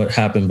doesn't. So what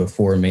happened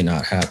before may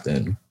not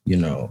happen,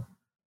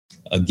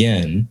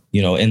 again,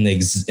 in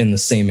the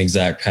same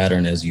exact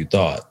pattern as you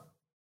thought.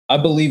 I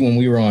believe when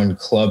we were on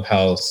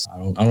Clubhouse,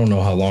 I don't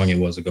know how long it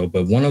was ago,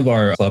 but one of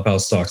our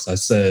Clubhouse talks, I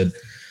said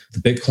the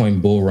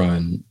Bitcoin bull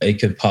run, it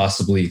could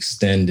possibly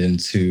extend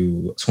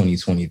into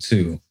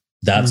 2022.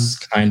 That's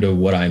kind of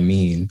what I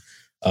mean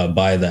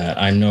by that.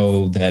 I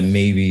know that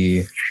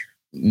maybe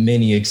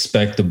many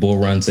expect the bull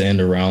run to end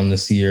around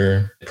this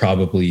year. It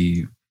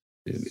probably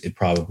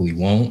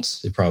won't.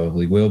 It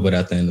probably will. But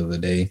at the end of the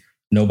day,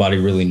 nobody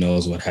really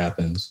knows what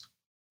happens.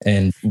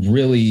 And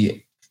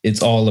really,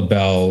 it's all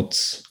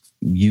about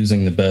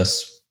using the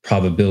best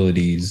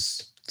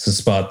probabilities to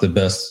spot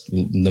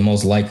the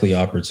most likely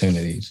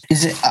opportunities.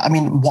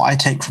 What I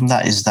take from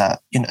that is that,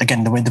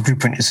 again, the way the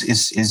blueprint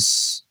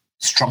is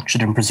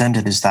structured and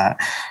presented is that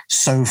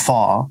so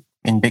far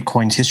in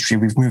Bitcoin's history,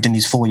 we've moved in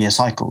these 4-year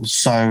cycles.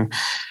 So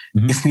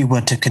if we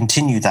were to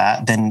continue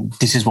that, then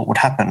this is what would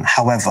happen.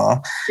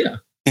 However,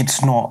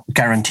 it's not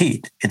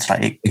guaranteed. It's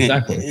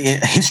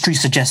history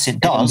suggests it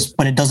does,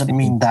 but it doesn't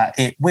mean that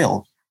it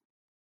will.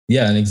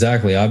 Yeah, and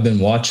exactly. I've been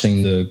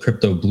watching the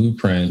crypto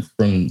blueprint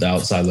from the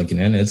outside looking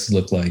in. It's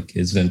looked like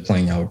it's been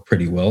playing out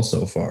pretty well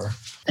so far.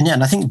 And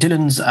I think I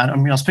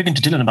was speaking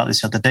to Dylan about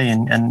this the other day,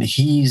 and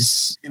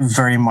he's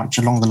very much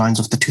along the lines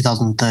of the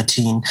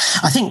 2013.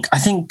 I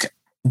think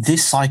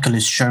this cycle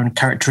has shown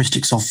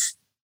characteristics of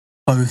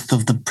both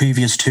of the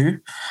previous two.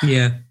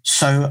 Yeah.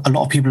 So a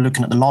lot of people are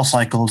looking at the last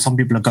cycle. Some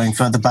people are going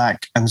further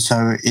back, and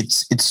so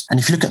it's. And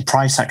if you look at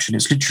price action,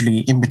 it's literally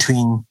in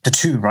between the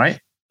two, right?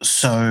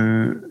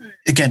 So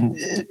again,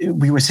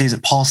 we always say,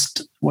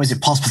 past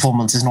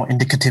performance is not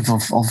indicative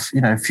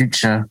of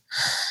future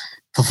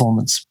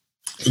performance.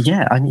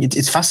 Yeah, I mean,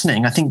 it's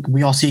fascinating. I think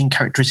we are seeing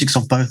characteristics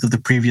of both of the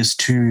previous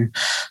two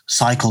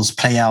cycles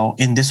play out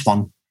in this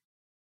one.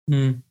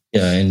 Yeah,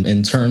 and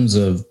in terms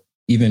of,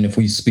 even if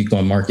we speak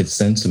on market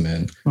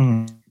sentiment,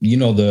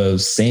 the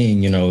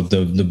saying,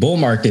 the bull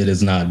market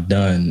is not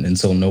done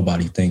until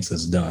nobody thinks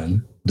it's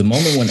done. The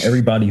moment when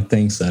everybody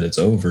thinks that it's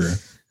over,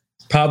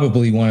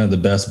 probably one of the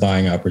best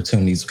buying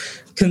opportunities,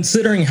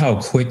 considering how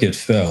quick it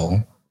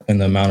fell and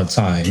the amount of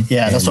time.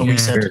 Yeah, that's what we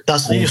said.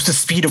 That's just the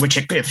speed at which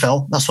it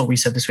fell. That's what we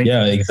said this week.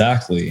 Yeah,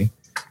 exactly.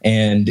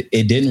 And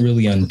it didn't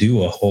really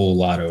undo a whole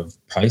lot of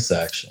price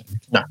action.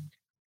 No.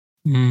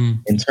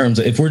 In terms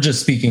of, if we're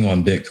just speaking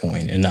on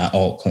Bitcoin and not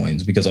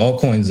altcoins, because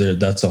altcoins,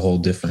 that's a whole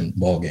different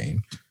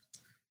ballgame.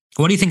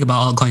 What do you think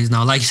about altcoins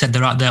now? Like you said,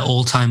 they're at their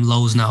all-time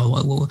lows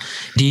now.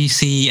 Do you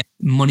see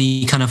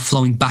money kind of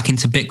flowing back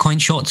into Bitcoin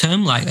short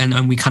term,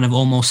 and we kind of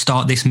almost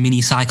start this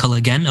mini cycle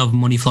again of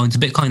money flowing to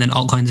Bitcoin, then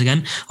altcoins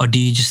again? Or do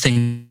you just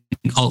think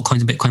altcoins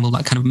and Bitcoin will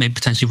kind of maybe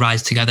potentially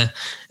rise together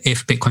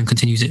if Bitcoin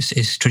continues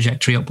its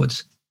trajectory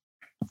upwards?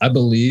 I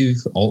believe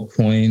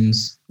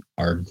altcoins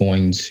are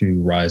going to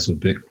rise with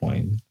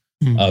Bitcoin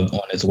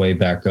on its way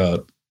back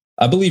up.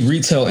 I believe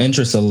retail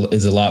interest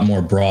is a lot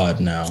more broad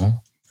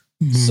now.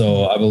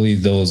 So I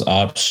believe those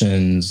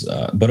options,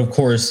 but of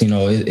course,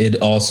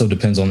 it also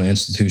depends on the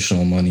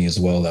institutional money as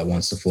well that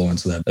wants to flow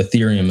into that.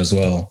 Ethereum as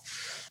well.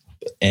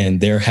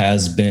 And there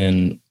has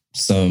been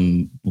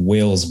some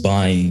whales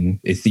buying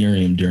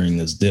Ethereum during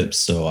this dip.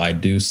 So I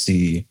do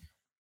see,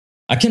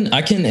 I can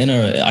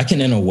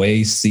in a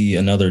way see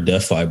another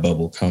DeFi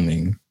bubble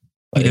coming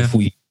if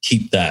we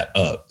keep that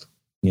up,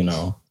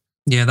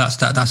 Yeah,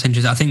 that's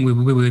interesting. I think we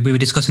were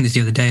discussing this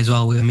the other day as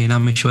well.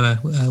 I'm sure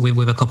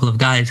with a couple of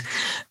guys.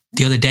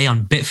 The other day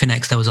on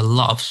Bitfinex, there was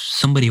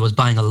somebody was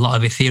buying a lot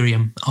of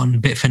Ethereum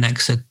on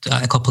Bitfinex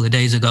a couple of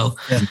days ago.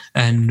 Yeah.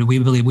 And we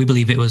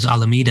believe it was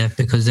Alameda,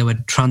 because they were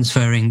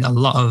transferring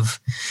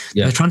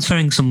they're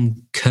transferring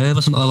some curve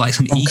or something, like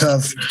some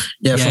curve.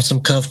 Yeah, for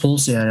some curve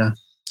pools. Yeah.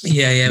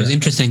 Yeah, it was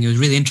interesting. It was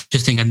really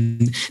interesting,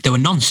 and they were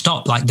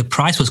non-stop. Like, the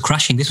price was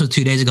crashing. This was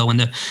 2 days ago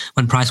when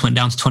price went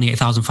down to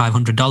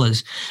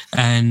 $28,500,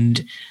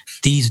 and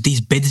these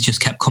bids just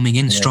kept coming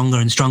in stronger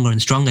and stronger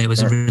and stronger. It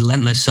was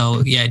relentless.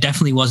 So yeah, it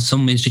definitely was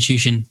some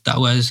institution that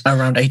was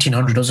around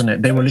 1,800, wasn't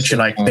it? They were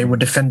literally they were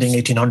defending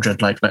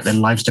 1,800, like their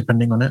lives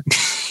depending on it.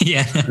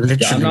 Yeah,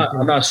 literally. Yeah,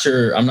 I'm not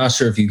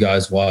sure if you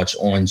guys watch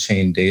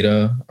On-Chain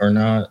Data or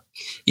not.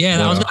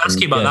 Yeah, I was going to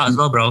ask you about that as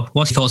well, bro.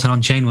 What's your thoughts on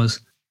On-Chain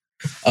was?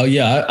 Oh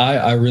yeah,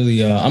 I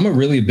really I'm a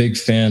really big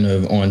fan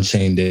of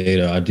On-Chain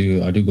Data. I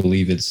do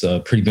believe it's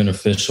pretty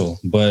beneficial.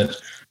 But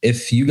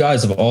if you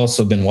guys have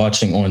also been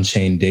watching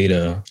On-Chain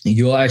Data,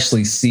 you'll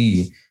actually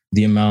see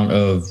the amount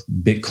of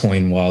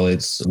Bitcoin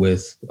wallets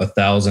with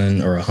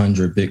 1,000 or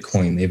 100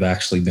 Bitcoin. They've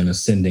actually been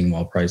ascending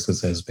while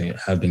prices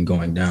have been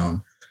going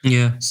down.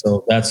 Yeah.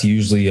 So that's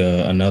usually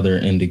another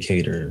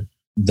indicator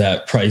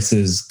that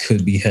prices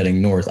could be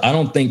heading north. I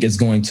don't think it's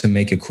going to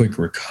make a quick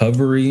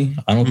recovery.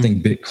 I don't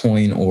think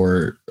Bitcoin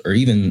or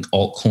even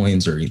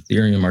altcoins or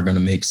Ethereum are going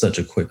to make such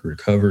a quick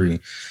recovery.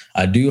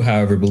 I do,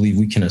 however, believe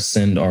we can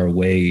ascend our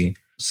way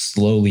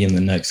slowly in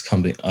the next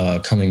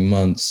coming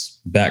months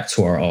back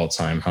to our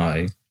all-time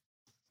high.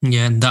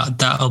 Yeah, and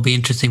that'll be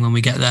interesting when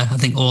we get there. I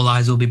think all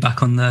eyes will be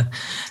back on the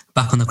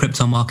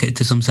crypto market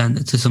to some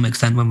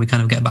extent when we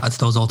kind of get back to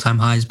those all-time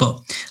highs. But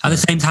at the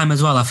same time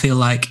as well, I feel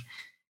like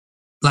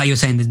you're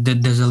saying,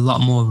 there's a lot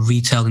more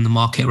retail in the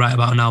market right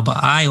about now.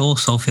 But I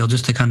also feel,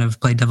 just to kind of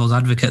play devil's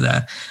advocate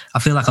there, I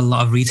feel like a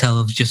lot of retail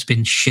have just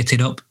been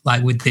shitted up,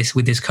 like with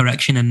this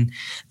correction, and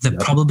they're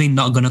probably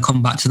not going to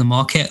come back to the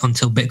market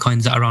until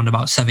Bitcoin's at around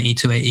about 70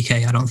 to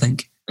 80K, I don't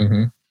think.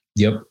 Mm-hmm.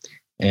 Yep.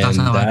 And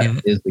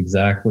that is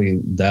exactly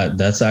that.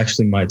 That's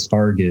actually my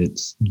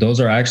targets. Those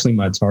are actually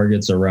my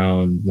targets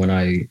around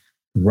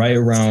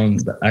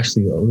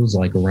actually, it was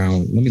like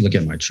around, let me look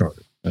at my chart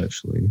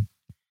actually.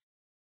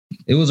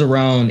 It was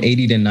around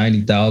 80 to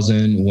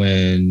 90,000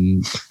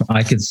 when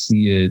I could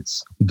see it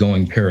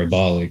going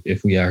parabolic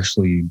if we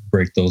actually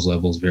break those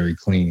levels very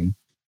clean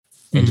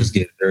and just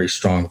get very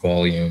strong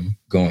volume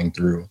going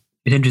through.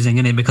 It's interesting,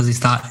 isn't it? Because it's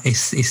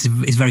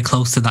very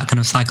close to that kind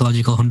of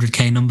psychological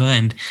 100K number,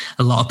 and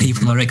a lot of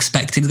people are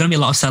expecting, there's going to be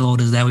a lot of sell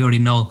orders there. We already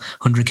know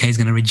 100K is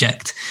going to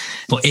reject.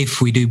 But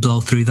if we do blow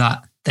through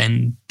that,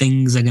 then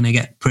things are going to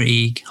get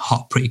pretty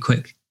hot pretty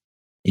quick.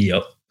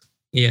 Yep.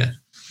 Yeah,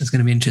 it's going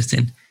to be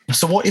interesting.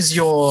 So might as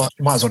well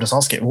just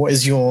ask it. What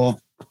is your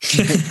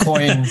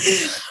Bitcoin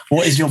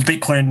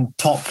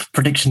top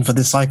prediction for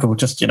this cycle?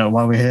 Just,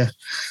 while we're here.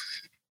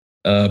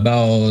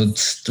 About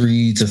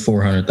 300,000 to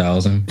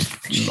 400,000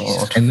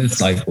 Lord. in this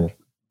cycle.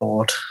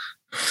 Lord.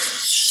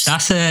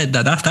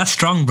 That's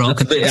strong, bro. I know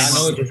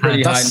it's a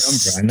pretty high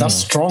number. I know. That's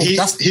strong.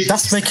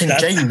 That's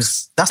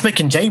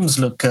making James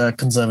look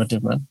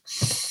conservative, man.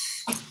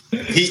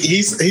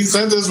 He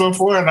said this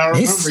before, and I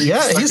remember he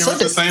said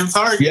the same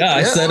target. Yeah,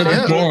 I said it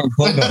before on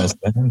Clubhouse.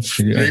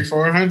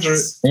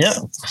 300-400. Yeah,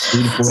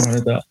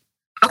 300-400.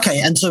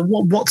 Okay, and so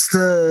what's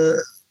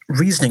the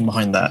reasoning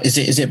behind that? Is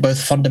it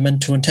both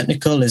fundamental and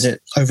technical? Is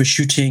it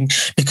overshooting?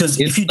 Because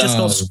if you just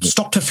go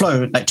stock to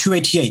flow, like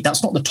 288,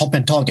 that's not the top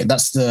end target.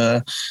 That's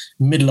the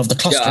middle of the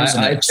cluster,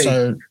 isn't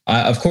it?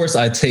 Of course,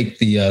 I take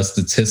the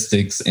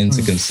statistics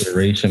into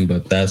consideration,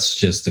 but that's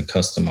just a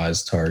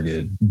customized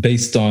target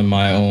based on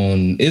my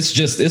own. It's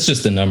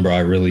just a number I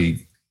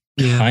really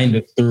kind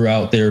of threw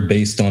out there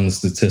based on the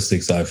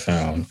statistics I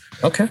found.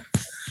 Okay,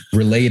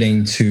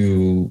 relating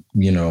to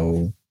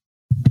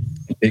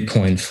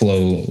Bitcoin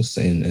flows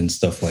and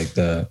stuff like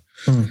that.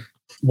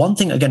 One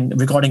thing, again,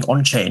 regarding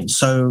on-chain.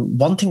 So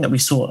one thing that we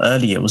saw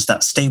earlier was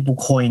that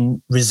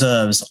stablecoin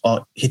reserves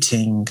are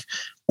hitting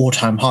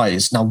all-time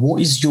highs. Now,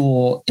 what is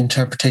your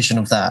interpretation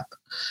of that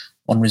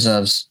on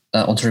reserves,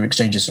 on Ethereum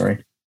exchanges,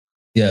 sorry?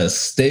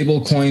 Yes,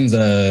 stablecoins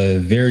a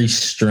very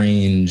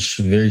strange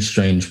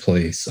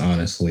place,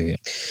 honestly.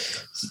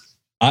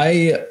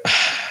 I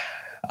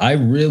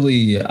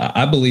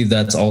believe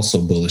that's also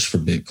bullish for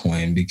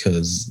Bitcoin,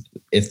 because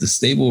if the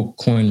stable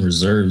coin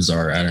reserves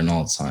are at an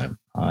all-time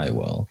high,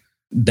 well,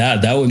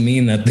 that would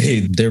mean that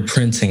they're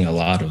printing a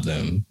lot of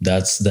them.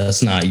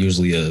 That's not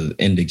usually an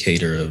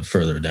indicator of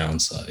further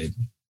downside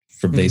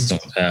based on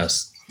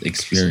past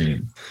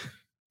experience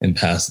and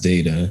past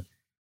data.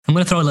 I'm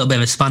going to throw a little bit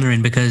of a spanner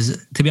in,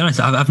 because, to be honest,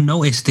 I've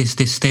noticed this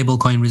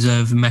stablecoin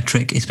reserve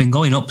metric. It's been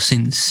going up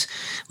since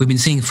we've been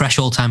seeing fresh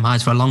all-time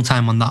highs for a long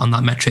time on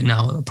that metric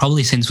now,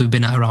 probably since we've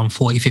been at around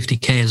 40,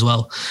 50K as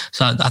well.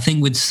 So I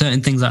think with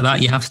certain things like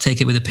that, you have to take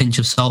it with a pinch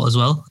of salt as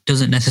well.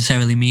 Doesn't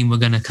necessarily mean we're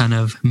going to kind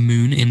of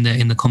moon in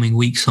the coming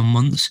weeks or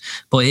months,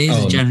 but it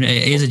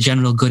is a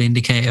general good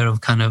indicator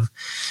of kind of,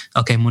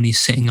 okay, money's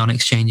sitting on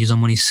exchanges or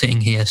money's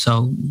sitting here.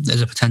 So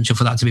there's a potential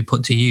for that to be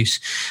put to use.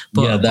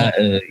 But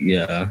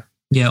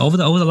Yeah, over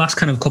the last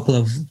kind of couple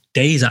of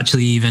days,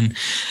 actually, even,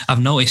 I've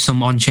noticed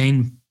some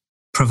on-chain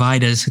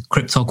providers,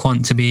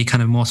 CryptoQuant to be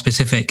kind of more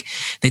specific,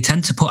 they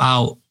tend to put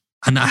out,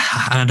 and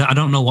I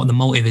don't know what the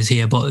motive is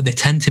here, but they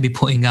tend to be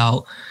putting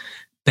out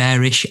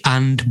bearish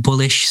and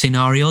bullish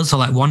scenarios. So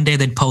like one day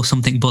they'd post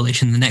something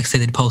bullish and the next day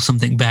they'd post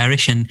something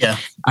bearish. And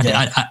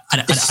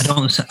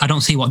I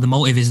don't see what the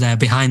motive is there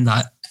behind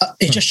that.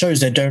 It just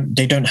shows they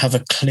don't have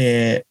a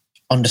clear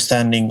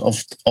understanding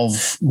of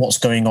what's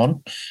going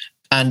on.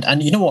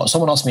 And you know what?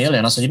 Someone asked me earlier,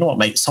 and I said, you know what,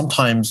 mate?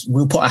 Sometimes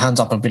we'll put our hands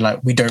up and be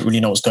like, we don't really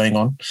know what's going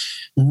on.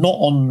 Not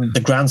on the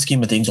grand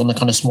scheme of things, on the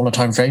kind of smaller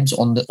time frames,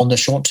 on the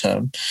short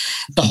term.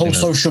 The whole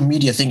social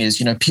media thing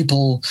is,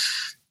 people,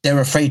 they're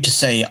afraid to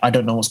say, I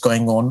don't know what's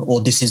going on, or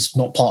this is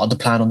not part of the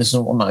plan, or this is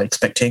not what I'm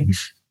expecting.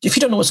 If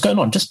you don't know what's going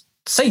on, just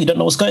say you don't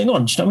know what's going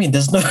on. Do you know what I mean?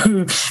 There's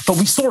no, but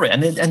we saw it,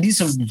 and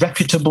these are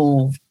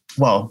reputable.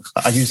 Well,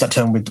 I use that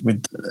term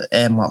with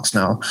air marks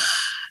now.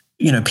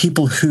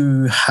 People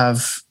who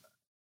have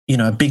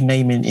a big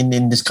name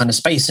in this kind of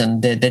space,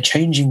 and they're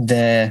changing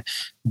their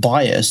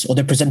bias, or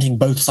they're presenting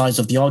both sides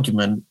of the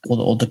argument,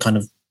 or the kind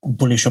of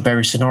bullish or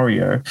bearish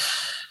scenario,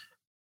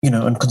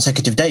 on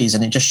consecutive days.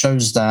 And it just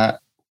shows that,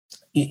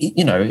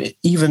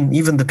 even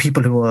the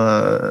people who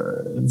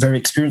are very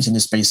experienced in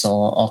this space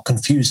are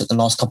confused at the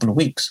last couple of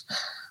weeks.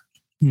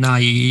 No,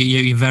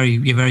 you're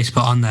very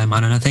spot on there,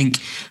 man. And I think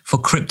for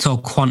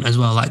CryptoQuant as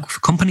well, like for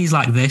companies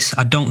like this,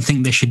 I don't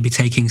think they should be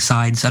taking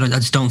sides. I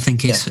just don't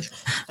think it's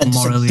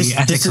morally,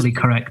 ethically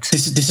correct.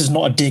 This is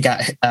not a dig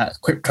at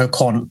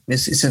CryptoQuant.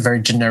 It's a very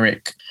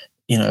generic,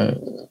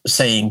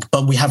 saying.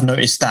 But we have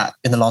noticed that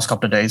in the last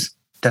couple of days.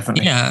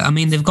 Definitely. Yeah, I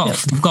mean they've got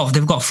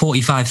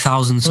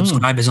 45,000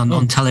 subscribers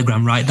on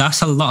Telegram, right?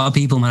 That's a lot of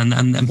people, man.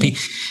 And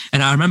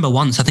I remember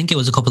once, I think it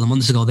was a couple of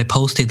months ago, they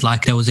posted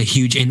like there was a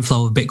huge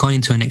inflow of Bitcoin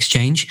into an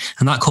exchange,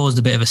 and that caused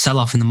a bit of a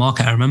sell-off in the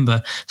market, I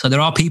remember. So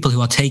there are people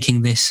who are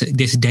taking this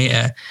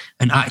data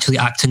and actually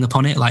acting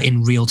upon it like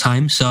in real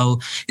time. So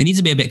they need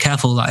to be a bit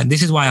careful. Like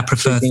this is why I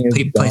prefer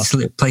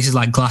places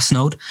like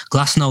Glassnode.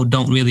 Glassnode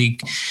don't really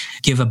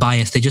give a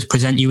bias. They just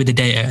present you with the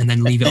data and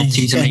then leave it up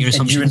to you to make your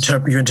assumptions.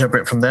 You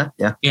interpret from there.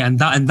 Yeah, and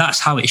that's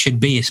how it should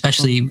be,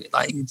 especially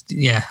I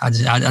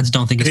just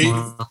don't think it's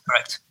more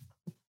correct.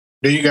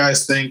 Do you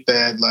guys think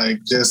that,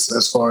 like, just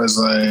as far as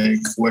like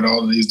with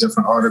all of these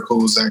different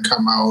articles that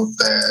come out,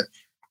 that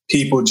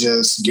people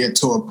just get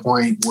to a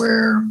point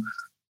where,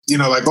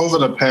 like over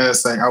the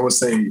past, like I would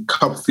say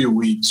few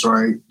weeks,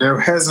 right? There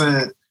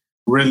hasn't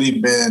really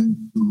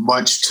been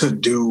much to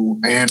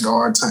do and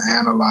or to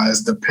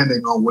analyze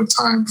depending on what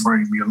time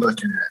frame you're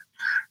looking at.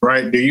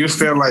 Right? Do you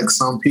feel like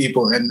some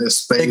people in this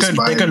space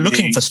they go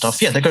looking for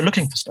stuff? Yeah, they go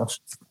looking for stuff.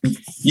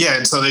 Yeah,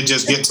 and so they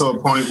just get to a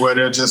point where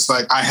they're just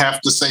like, I have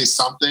to say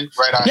something,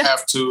 right? I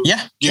have to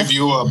give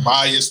you a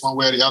bias one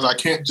way or the other. I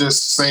can't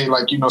just say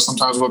like,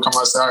 sometimes we'll come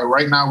out and say, all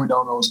right, right now we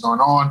don't know what's going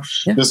on.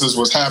 Yeah. This is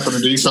what's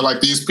happening. Do you feel like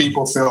these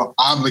people feel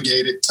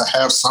obligated to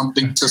have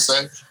something to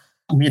say?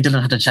 Me and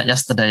Dylan had a chat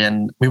yesterday,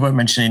 and we won't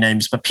mention any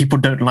names, but people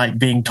don't like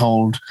being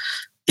told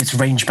it's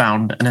range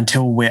bound, and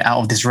until we're out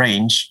of this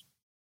range,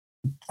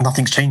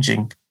 nothing's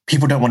changing.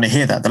 People don't want to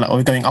hear that. They're like, oh,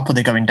 we're going up or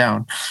they're going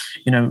down.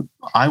 You know,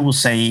 I will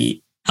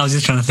say... I was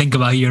just trying to think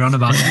about who you're on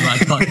about.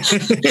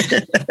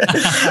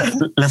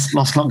 Let's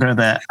not go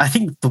there. I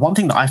think the one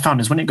thing that I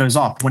found is when it goes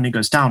up, when it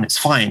goes down, it's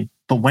fine.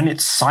 But when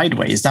it's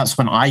sideways, that's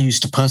when I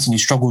used to personally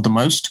struggle the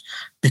most,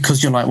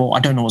 because you're like, well, I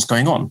don't know what's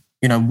going on.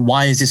 You know,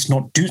 why is this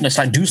not do? It's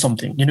like, do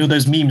something. You know,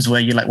 those memes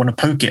where you like want to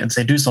poke it and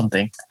say, do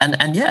something.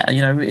 And yeah,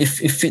 you know,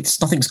 if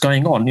it's nothing's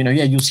going on, you know,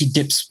 yeah, you'll see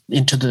dips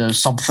into the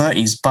sub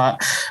 30s.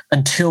 But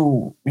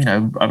until, you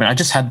know, I mean, I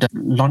just had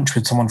lunch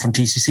with someone from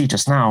TCC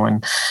just now,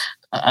 and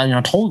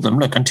I told them,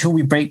 look, until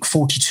we break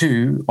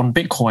 42 on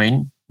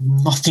Bitcoin,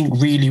 nothing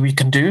really we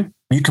can do.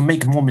 You can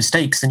make more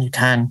mistakes than you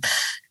can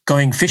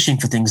going fishing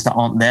for things that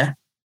aren't there.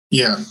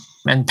 Yeah.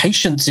 And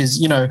patience is,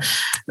 you know,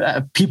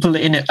 people are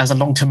in it as a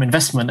long-term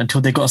investment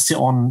until they got to sit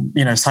on,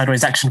 you know,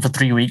 sideways action for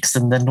 3 weeks.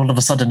 And then all of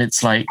a sudden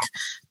it's like,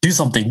 do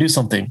something.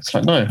 It's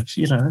like, no,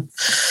 you know,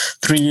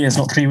 3 years,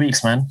 not 3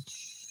 weeks, man.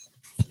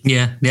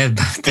 Yeah.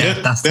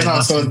 That's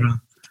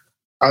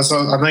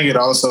Also, I think it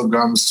also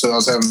comes to, I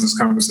was having this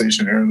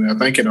conversation earlier, I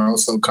think it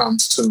also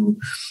comes to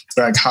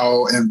like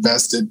how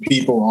invested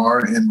people are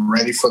and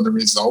ready for the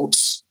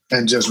results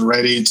and just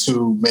ready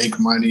to make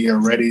money or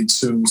ready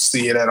to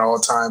see it at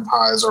all-time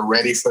highs or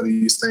ready for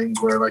these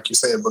things where, like you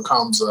say, it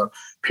becomes a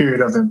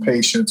period of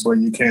impatience where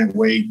you can't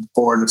wait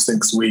 4 to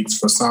 6 weeks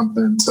for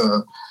something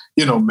to,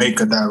 you know, make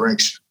a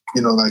direction.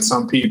 You know, like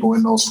some people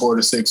in those 4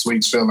 to 6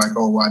 weeks feel like,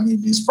 oh, well, I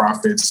need these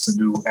profits to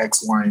do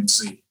X, Y, and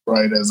Z,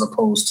 right? As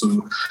opposed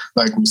to,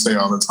 like we say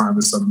all the time,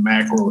 it's a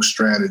macro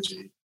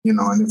strategy, you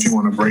know, and if you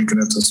want to break it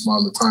into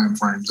smaller time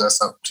frames,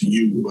 that's up to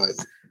you. But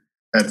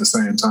at the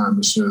same time,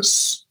 it's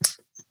just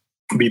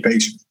be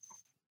patient.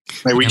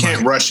 Like we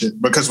can't rush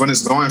it, because when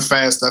it's going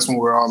fast, that's when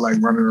we're all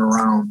like running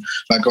around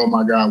like, oh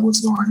my God,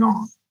 what's going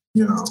on?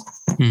 You know?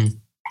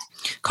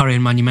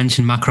 Corian, man, you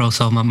mentioned macro,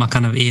 so my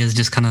kind of ears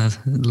just kind of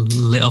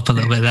lit up a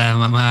little bit there.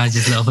 My eyes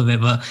just lit up a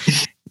bit. But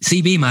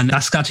CB, man,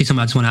 that's actually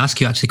something I just want to ask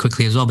you actually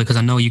quickly as well, because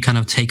I know you kind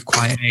of take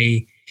quite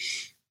a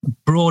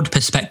broad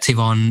perspective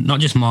on not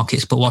just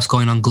markets, but what's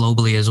going on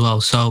globally as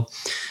well. So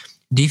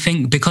do you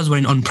think, because we're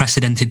in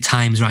unprecedented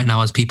times right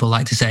now, as people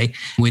like to say,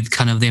 with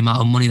kind of the amount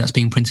of money that's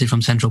being printed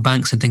from central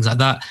banks and things like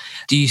that,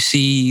 do you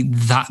see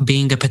that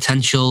being a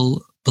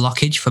potential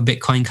blockage for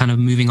Bitcoin kind of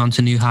moving on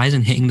to new highs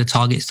and hitting the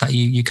targets that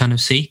you kind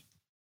of see?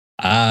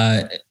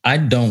 I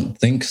don't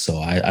think so.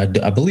 I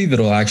believe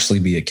it'll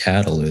actually be a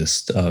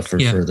catalyst for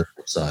further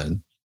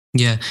upside.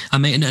 Yeah, I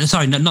mean,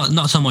 sorry,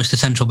 not so much the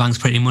central banks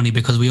printing money,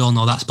 because we all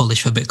know that's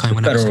bullish for Bitcoin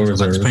whenever central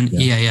banks print.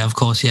 Yeah, of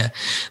course, yeah.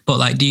 But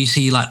like, do you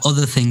see like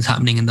other things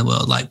happening in the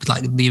world, like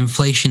the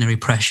inflationary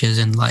pressures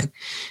and like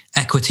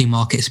equity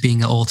markets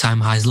being at all-time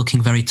highs,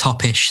 looking very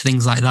toppish,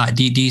 things like that?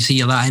 Do you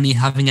see that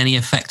having any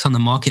effect on the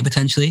market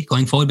potentially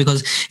going forward?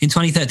 Because in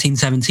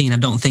 2013-17, I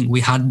don't think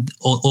we had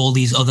all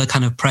these other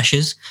kind of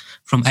pressures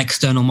from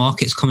external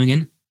markets coming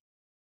in.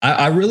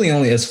 I really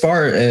only, as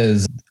far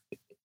as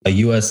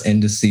US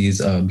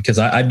indices, because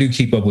I do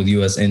keep up with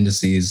US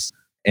indices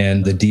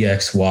and the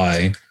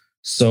DXY.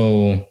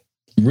 So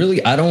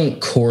really, I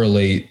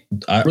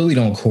really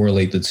don't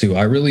correlate the two.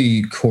 I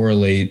really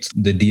correlate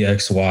the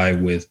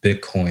DXY with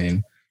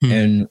Bitcoin.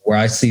 And where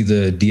I see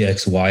the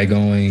DXY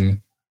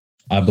going,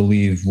 I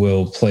believe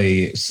will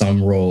play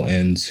some role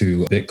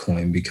into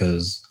Bitcoin,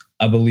 because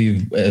I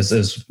believe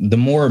as the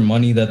more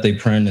money that they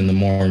print and the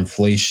more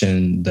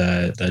inflation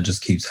that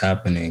just keeps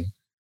happening,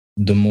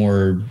 the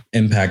more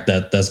impact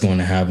that's going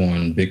to have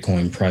on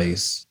Bitcoin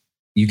price.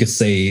 You could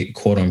say,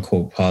 quote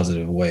unquote,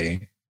 positive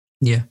way.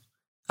 Yeah,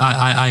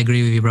 I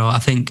agree with you, bro. I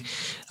think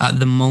at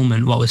the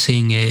moment what we're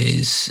seeing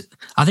is,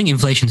 I think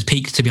inflation's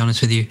peaked, to be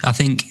honest with you. I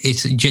think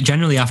it's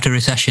generally after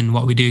recession,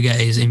 what we do get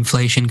is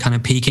inflation kind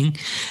of peaking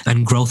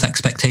and growth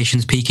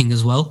expectations peaking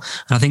as well.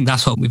 And I think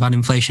that's what we've had,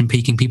 inflation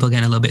peaking, people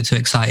getting a little bit too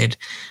excited.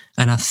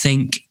 And I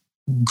think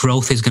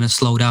growth is going to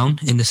slow down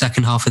in the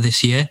second half of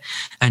this year.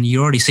 And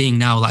you're already seeing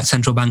now, like,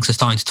 central banks are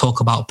starting to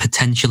talk about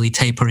potentially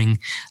tapering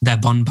their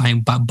bond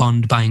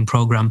buying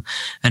program.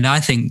 And I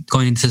think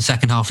going into the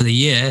second half of the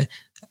year,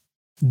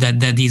 that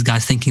these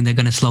guys thinking they're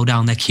going to slow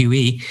down their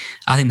QE,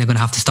 I think they're going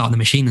to have to start the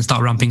machine and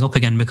start ramping up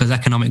again, because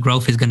economic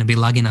growth is going to be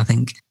lagging, I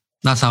think.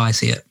 That's how I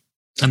see it.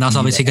 And that's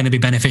obviously going to be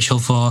beneficial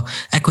for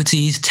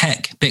equities,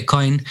 tech,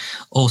 Bitcoin,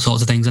 all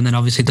sorts of things. And then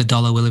obviously the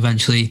dollar will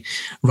eventually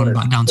run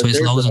back down to its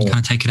lows and kind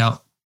of take it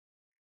out.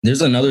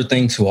 There's another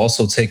thing to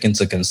also take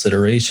into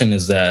consideration,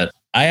 is that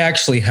I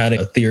actually had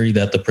a theory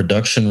that the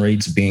production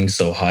rates being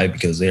so high,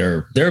 because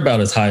they're about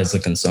as high as the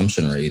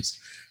consumption rates.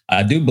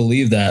 I do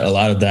believe that a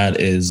lot of that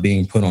is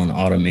being put on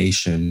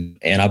automation.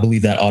 And I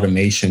believe that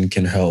automation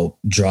can help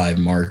drive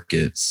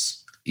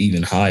markets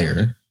even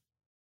higher.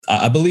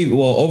 I believe,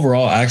 well,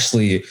 overall,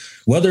 actually,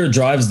 whether it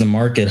drives the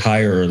market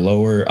higher or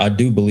lower, I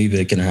do believe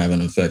it can have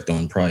an effect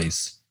on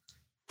price.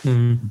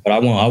 But I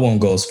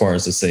won't go as far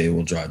as to say it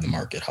will drive the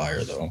market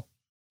higher, though.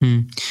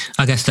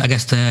 I guess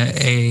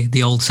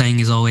the old saying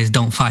is always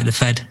don't fight the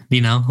Fed,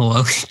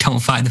 or don't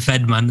fight the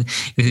Fed, man.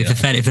 If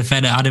the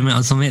Fed are adamant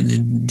on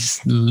something,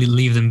 just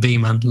leave them be,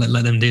 man.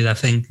 Let them do their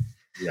thing.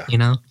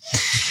 Yeah.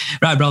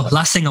 Right, bro.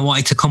 Last thing I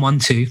wanted to come on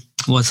to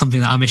was something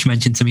that Amish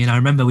mentioned to me, and I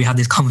remember we had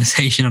this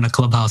conversation on a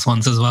Clubhouse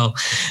once as well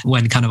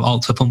when kind of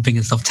alts were pumping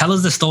and stuff. Tell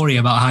us the story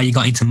about how you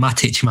got into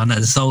Matic, man,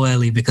 that's so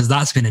early, because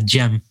that's been a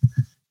gem.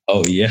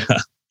 Oh yeah,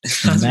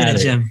 that's been a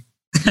gem.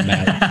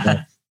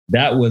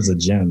 That was a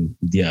gem.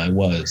 Yeah, it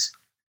was.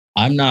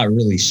 I'm not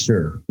really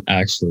sure,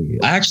 actually.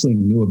 I actually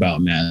knew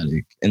about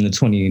Matic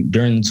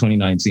during the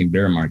 2019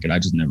 bear market. I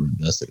just never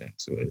invested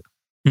into it.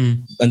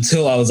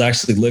 Until I was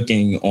actually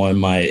looking on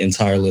my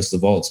entire list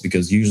of alts,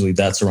 because usually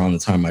that's around the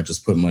time I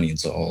just put money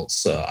into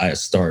alts. I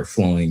start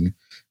flowing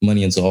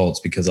money into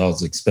alts because I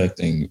was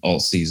expecting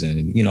alt season,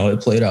 and it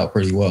played out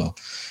pretty well.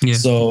 Yeah.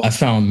 So I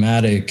found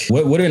Matic.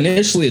 What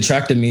initially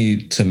attracted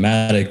me to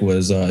Matic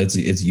was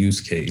its use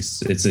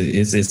case.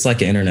 It's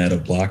like an internet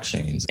of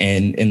blockchains,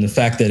 and the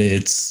fact that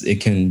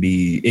it can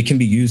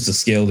be used to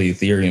scale the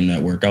Ethereum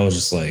network. I was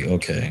just like,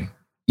 okay.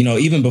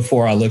 Even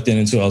before I looked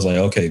into it, I was like,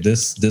 okay,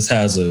 this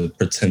has a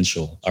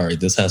potential. All right,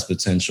 this has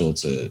potential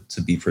to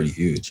be pretty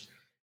huge,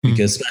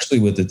 because especially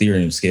with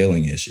Ethereum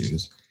scaling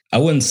issues. I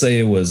wouldn't say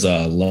it was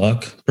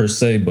luck per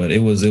se, but it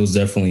was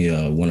definitely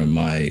one of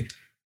my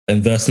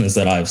investments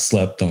that I've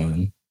slept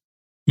on.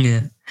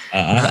 Yeah,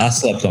 I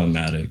slept on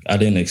Matic. I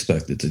didn't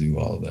expect it to do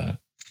all of that.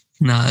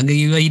 No,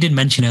 you did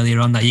mention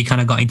earlier on that you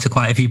kind of got into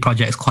quite a few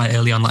projects quite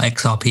early on, like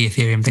XRP,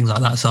 Ethereum, things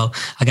like that. So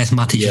I guess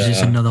Matic is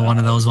just another one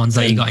of those ones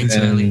that you got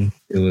into early.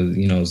 It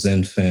was,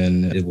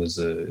 Zenfin. It was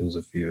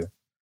a few.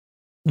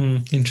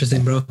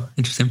 Interesting, bro.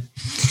 Interesting.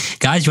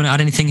 Guys, do you want to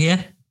add anything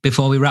here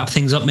before we wrap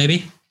things up,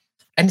 maybe?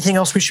 Anything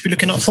else we should be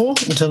looking out for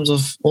in terms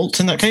of alts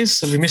in that case?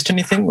 Have we missed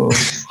anything? Or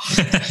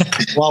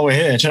while we're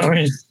here, do you know what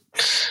I mean?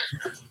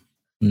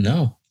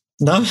 No.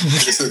 No?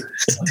 This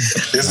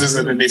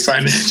isn't any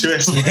financial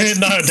advice.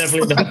 No,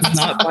 definitely not.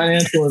 Not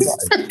financial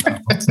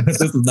advice. This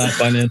is not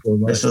financial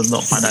advice. This is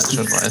not financial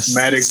advice.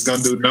 Matic's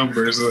gonna do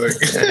numbers.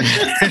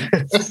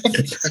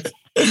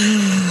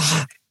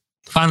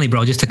 Finally,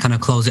 bro, just to kind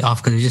of close it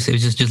off, because it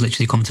was just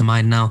literally come to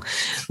mind now.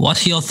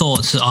 What's your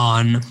thoughts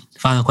on,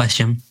 final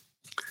question,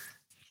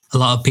 a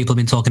lot of people have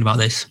been talking about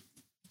this,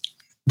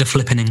 the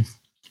flippening.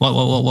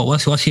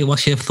 What's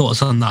your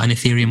thoughts on that in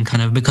Ethereum,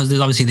 kind of, because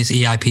there's obviously this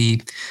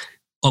EIP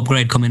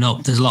upgrade coming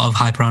up. There's a lot of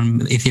hype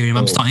around Ethereum.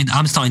 I'm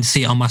starting to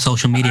see it on my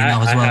social media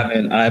now as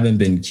well. I haven't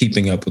been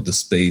keeping up with the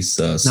space,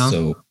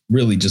 so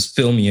really just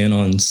fill me in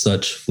on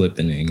such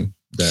flippening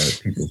that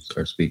people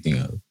are speaking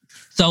of.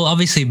 So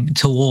obviously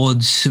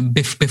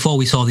before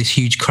we saw this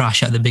huge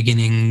crash at the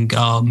beginning,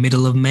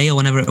 middle of May or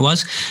whenever it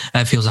was,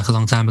 it feels like a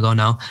long time ago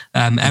now,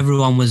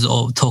 everyone was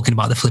talking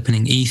about the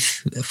flippening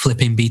ETH,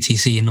 flipping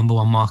BTC in number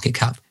one market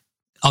cap.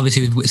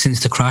 Obviously,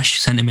 since the crash,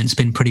 sentiment's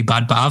been pretty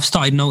bad, but I've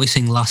started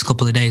noticing last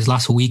couple of days,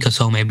 last week or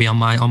so maybe on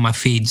my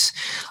feeds,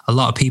 a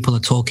lot of people are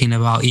talking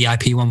about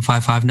EIP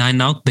 1559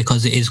 now,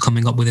 because it is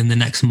coming up within the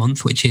next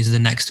month, which is the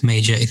next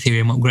major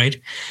Ethereum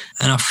upgrade.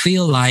 And I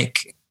feel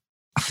like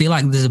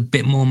there's a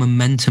bit more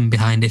momentum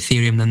behind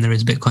Ethereum than there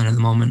is Bitcoin at the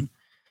moment.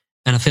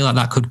 And I feel like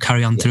that could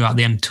carry on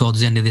towards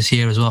the end of this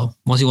year as well.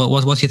 What's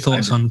your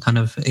thoughts on kind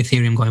of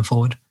Ethereum going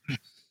forward?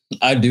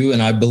 I do,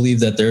 and I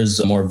believe that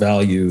there's more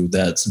value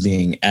that's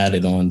being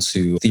added on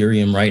to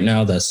Ethereum right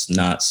now that's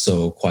not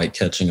so quite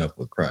catching up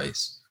with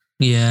price.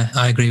 Yeah,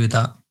 I agree with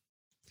that.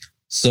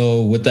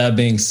 So with that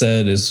being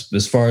said,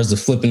 as far as the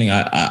flippening,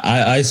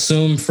 I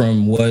assume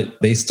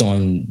based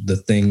on the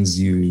things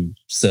you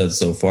said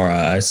so far,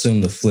 I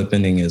assume the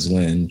flippening is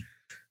when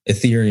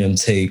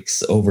Ethereum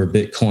takes over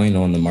Bitcoin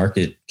on the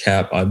market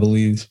cap, I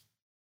believe.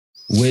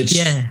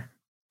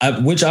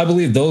 Which I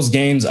believe those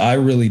games I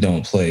really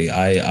don't play.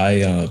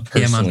 I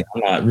personally,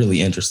 I'm not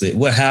really interested.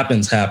 What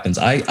happens.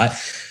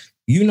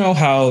 You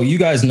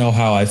guys know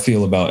how I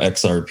feel about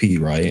XRP,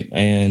 right?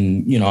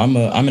 And I'm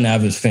an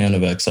avid fan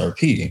of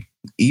XRP.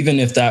 Even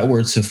if that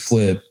were to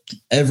flip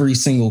every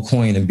single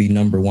coin and be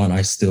number one,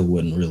 I still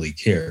wouldn't really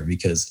care,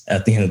 because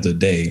at the end of the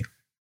day,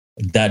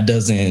 that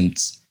doesn't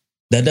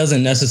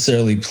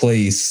necessarily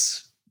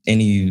place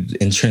any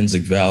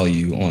intrinsic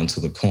value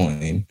onto the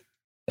coin.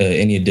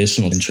 Any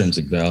additional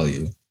intrinsic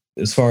value.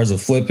 As far as the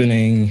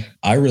flippening,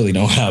 I really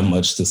don't have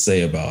much to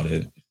say about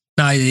it.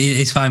 No,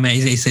 it's fine,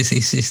 mate.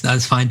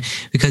 That's fine,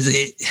 because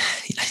it's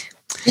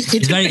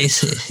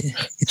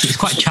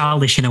quite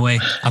childish in a way,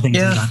 I think.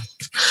 Yeah.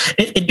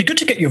 It'd be good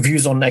to get your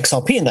views on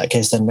XRP in that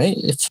case then,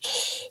 mate.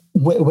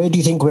 Where do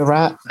you think we're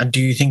at, and do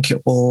you think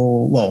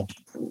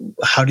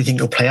how do you think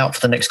it'll play out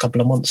for the next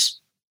couple of months?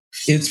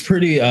 It's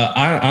pretty,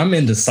 I'm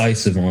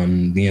indecisive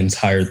on the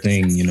entire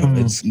thing.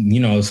 It's,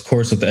 of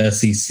course, with the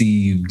SEC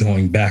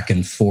going back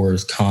and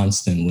forth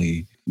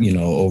constantly,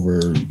 over,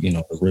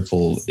 the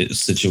Ripple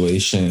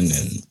situation,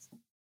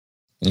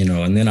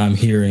 and then I'm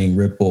hearing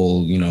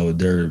Ripple,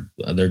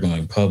 they're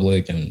going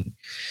public, and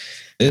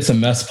it's a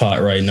mess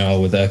pot right now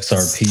with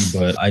XRP,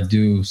 but I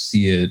do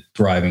see it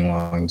thriving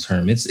long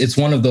term. It's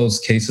one of those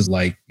cases,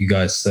 like you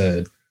guys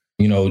said,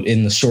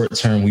 in the short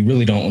term, we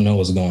really don't know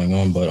what's going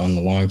on, but on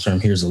the long term,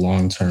 here's the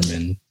long term,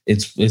 and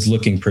it's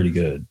looking pretty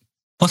good.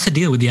 What's the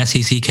deal with the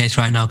SEC case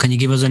right now? Can you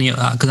give us any?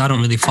 Because I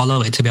don't really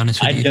follow it, to be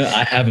honest with you.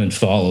 I haven't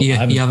followed. You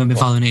haven't been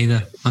following it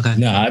either. Okay.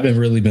 No, I haven't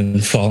really been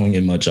following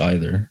it much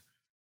either.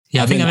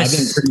 Yeah, I've been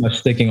pretty much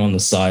sticking on the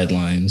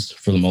sidelines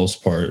for the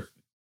most part.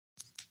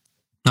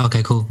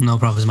 Okay, cool. No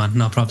problems, man.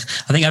 No problems.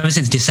 I think ever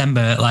since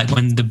December, like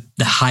when the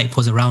hype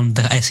was around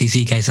the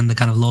SEC case and the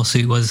kind of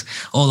lawsuit was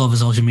all over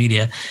social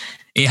media,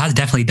 it has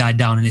definitely died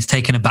down and it's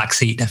taken a back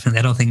seat. Definitely,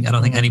 I don't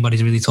think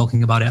anybody's really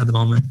talking about it at the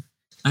moment.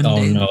 And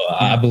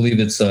I believe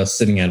it's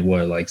sitting at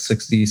what, like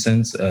 60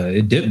 cents.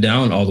 It dipped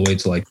down all the way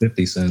to like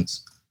 50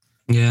 cents.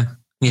 Yeah.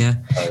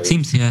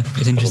 Seems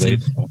it's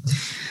interesting.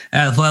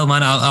 Well,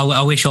 man,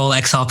 I wish all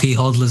XRP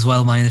holders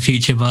well, man, in the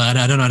future. But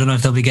I don't know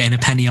if they'll be getting a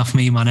penny off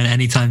me, man,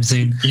 anytime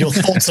soon. Your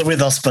thoughts are with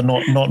us, but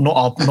not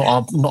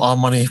our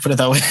money. Put it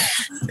that way.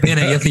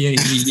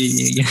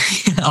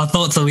 Our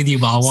thoughts are with you,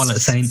 but our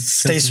wallet's saying,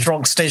 stay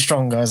strong,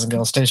 guys and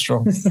girls, stay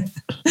strong.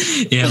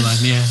 Yeah, man,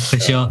 yeah, for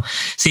sure.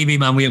 CB,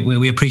 man,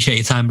 we appreciate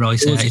your time, bro.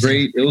 It was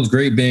great. It was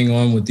great being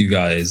on with you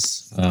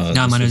guys. Man,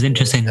 it was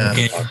interesting.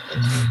 Yeah.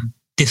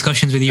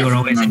 Discussions with you are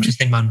always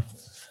interesting, man.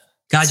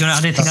 Guys, you want to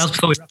add anything else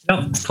before we wrap it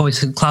up? Before we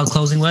cloud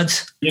closing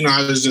words?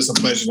 It's just a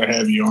pleasure to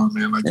have you on,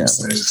 man. Like you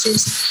said, it's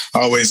just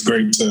always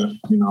great to,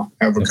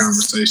 have a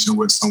conversation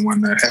with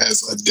someone that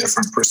has a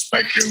different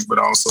perspective, but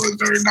also is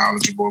very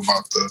knowledgeable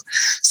about the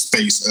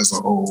space as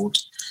a whole.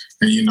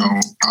 And,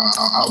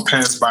 I'll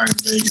pass by in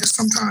Vegas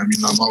sometime.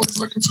 I'm always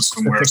looking for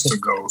somewhere else to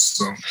go.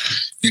 So, I'll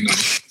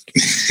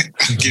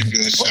give you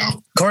a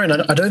shout.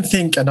 Corian, I don't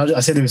think, and I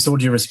say this with all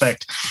due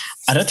respect,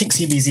 I don't think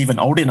CB's even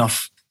old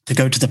enough to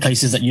go to the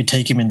places that you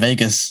take him in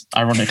Vegas,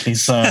 ironically.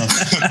 So,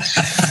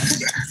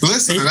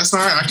 listen, that's all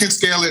right. I can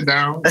scale it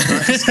down.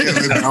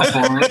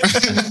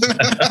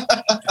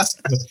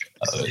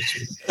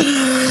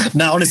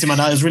 No, honestly, man,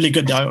 that was really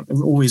good.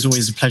 Always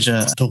a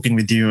pleasure talking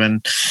with you.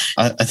 And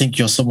I think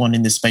you're someone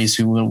in this space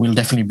who we'll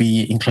definitely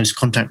be in close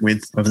contact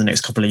with over the next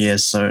couple of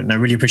years. So, no,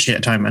 really appreciate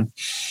your time, man.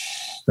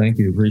 Thank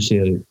you.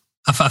 Appreciate it.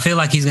 I feel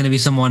like he's going to be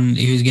someone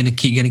who's going to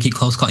keep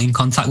close in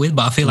contact with,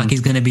 but I feel like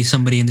he's going to be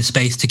somebody in the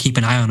space to keep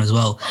an eye on as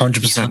well.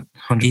 100%.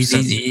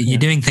 You're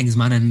doing things,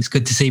 man, and it's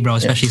good to see, bro,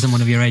 especially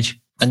someone of your age.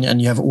 And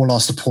you have all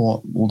our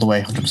support all the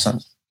way,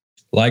 100%.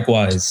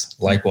 Likewise.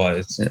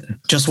 Yeah.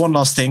 Just one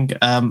last thing.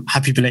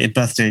 Happy belated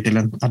birthday,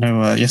 Dylan. I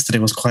know yesterday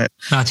was quite...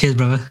 cheers,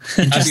 brother.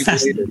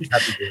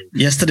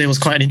 Yesterday was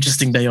quite an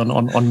interesting day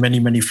on many,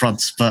 many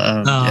fronts.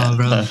 But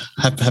brother.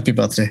 Happy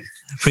birthday.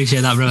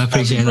 Appreciate that, bro.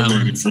 Appreciate that,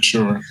 man. For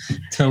sure.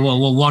 So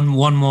one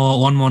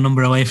more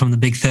number away from the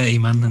big 30,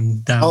 man.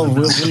 And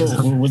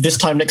we'll this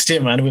time next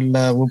year, man.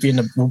 We'll be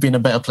in a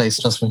better place.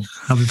 Trust me.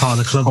 I'll be part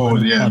of the club. Oh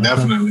yeah,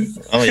 definitely.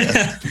 Oh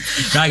yeah.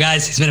 Right,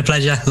 guys. It's been a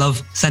pleasure.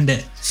 Love. Send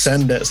it.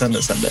 Send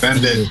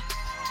it.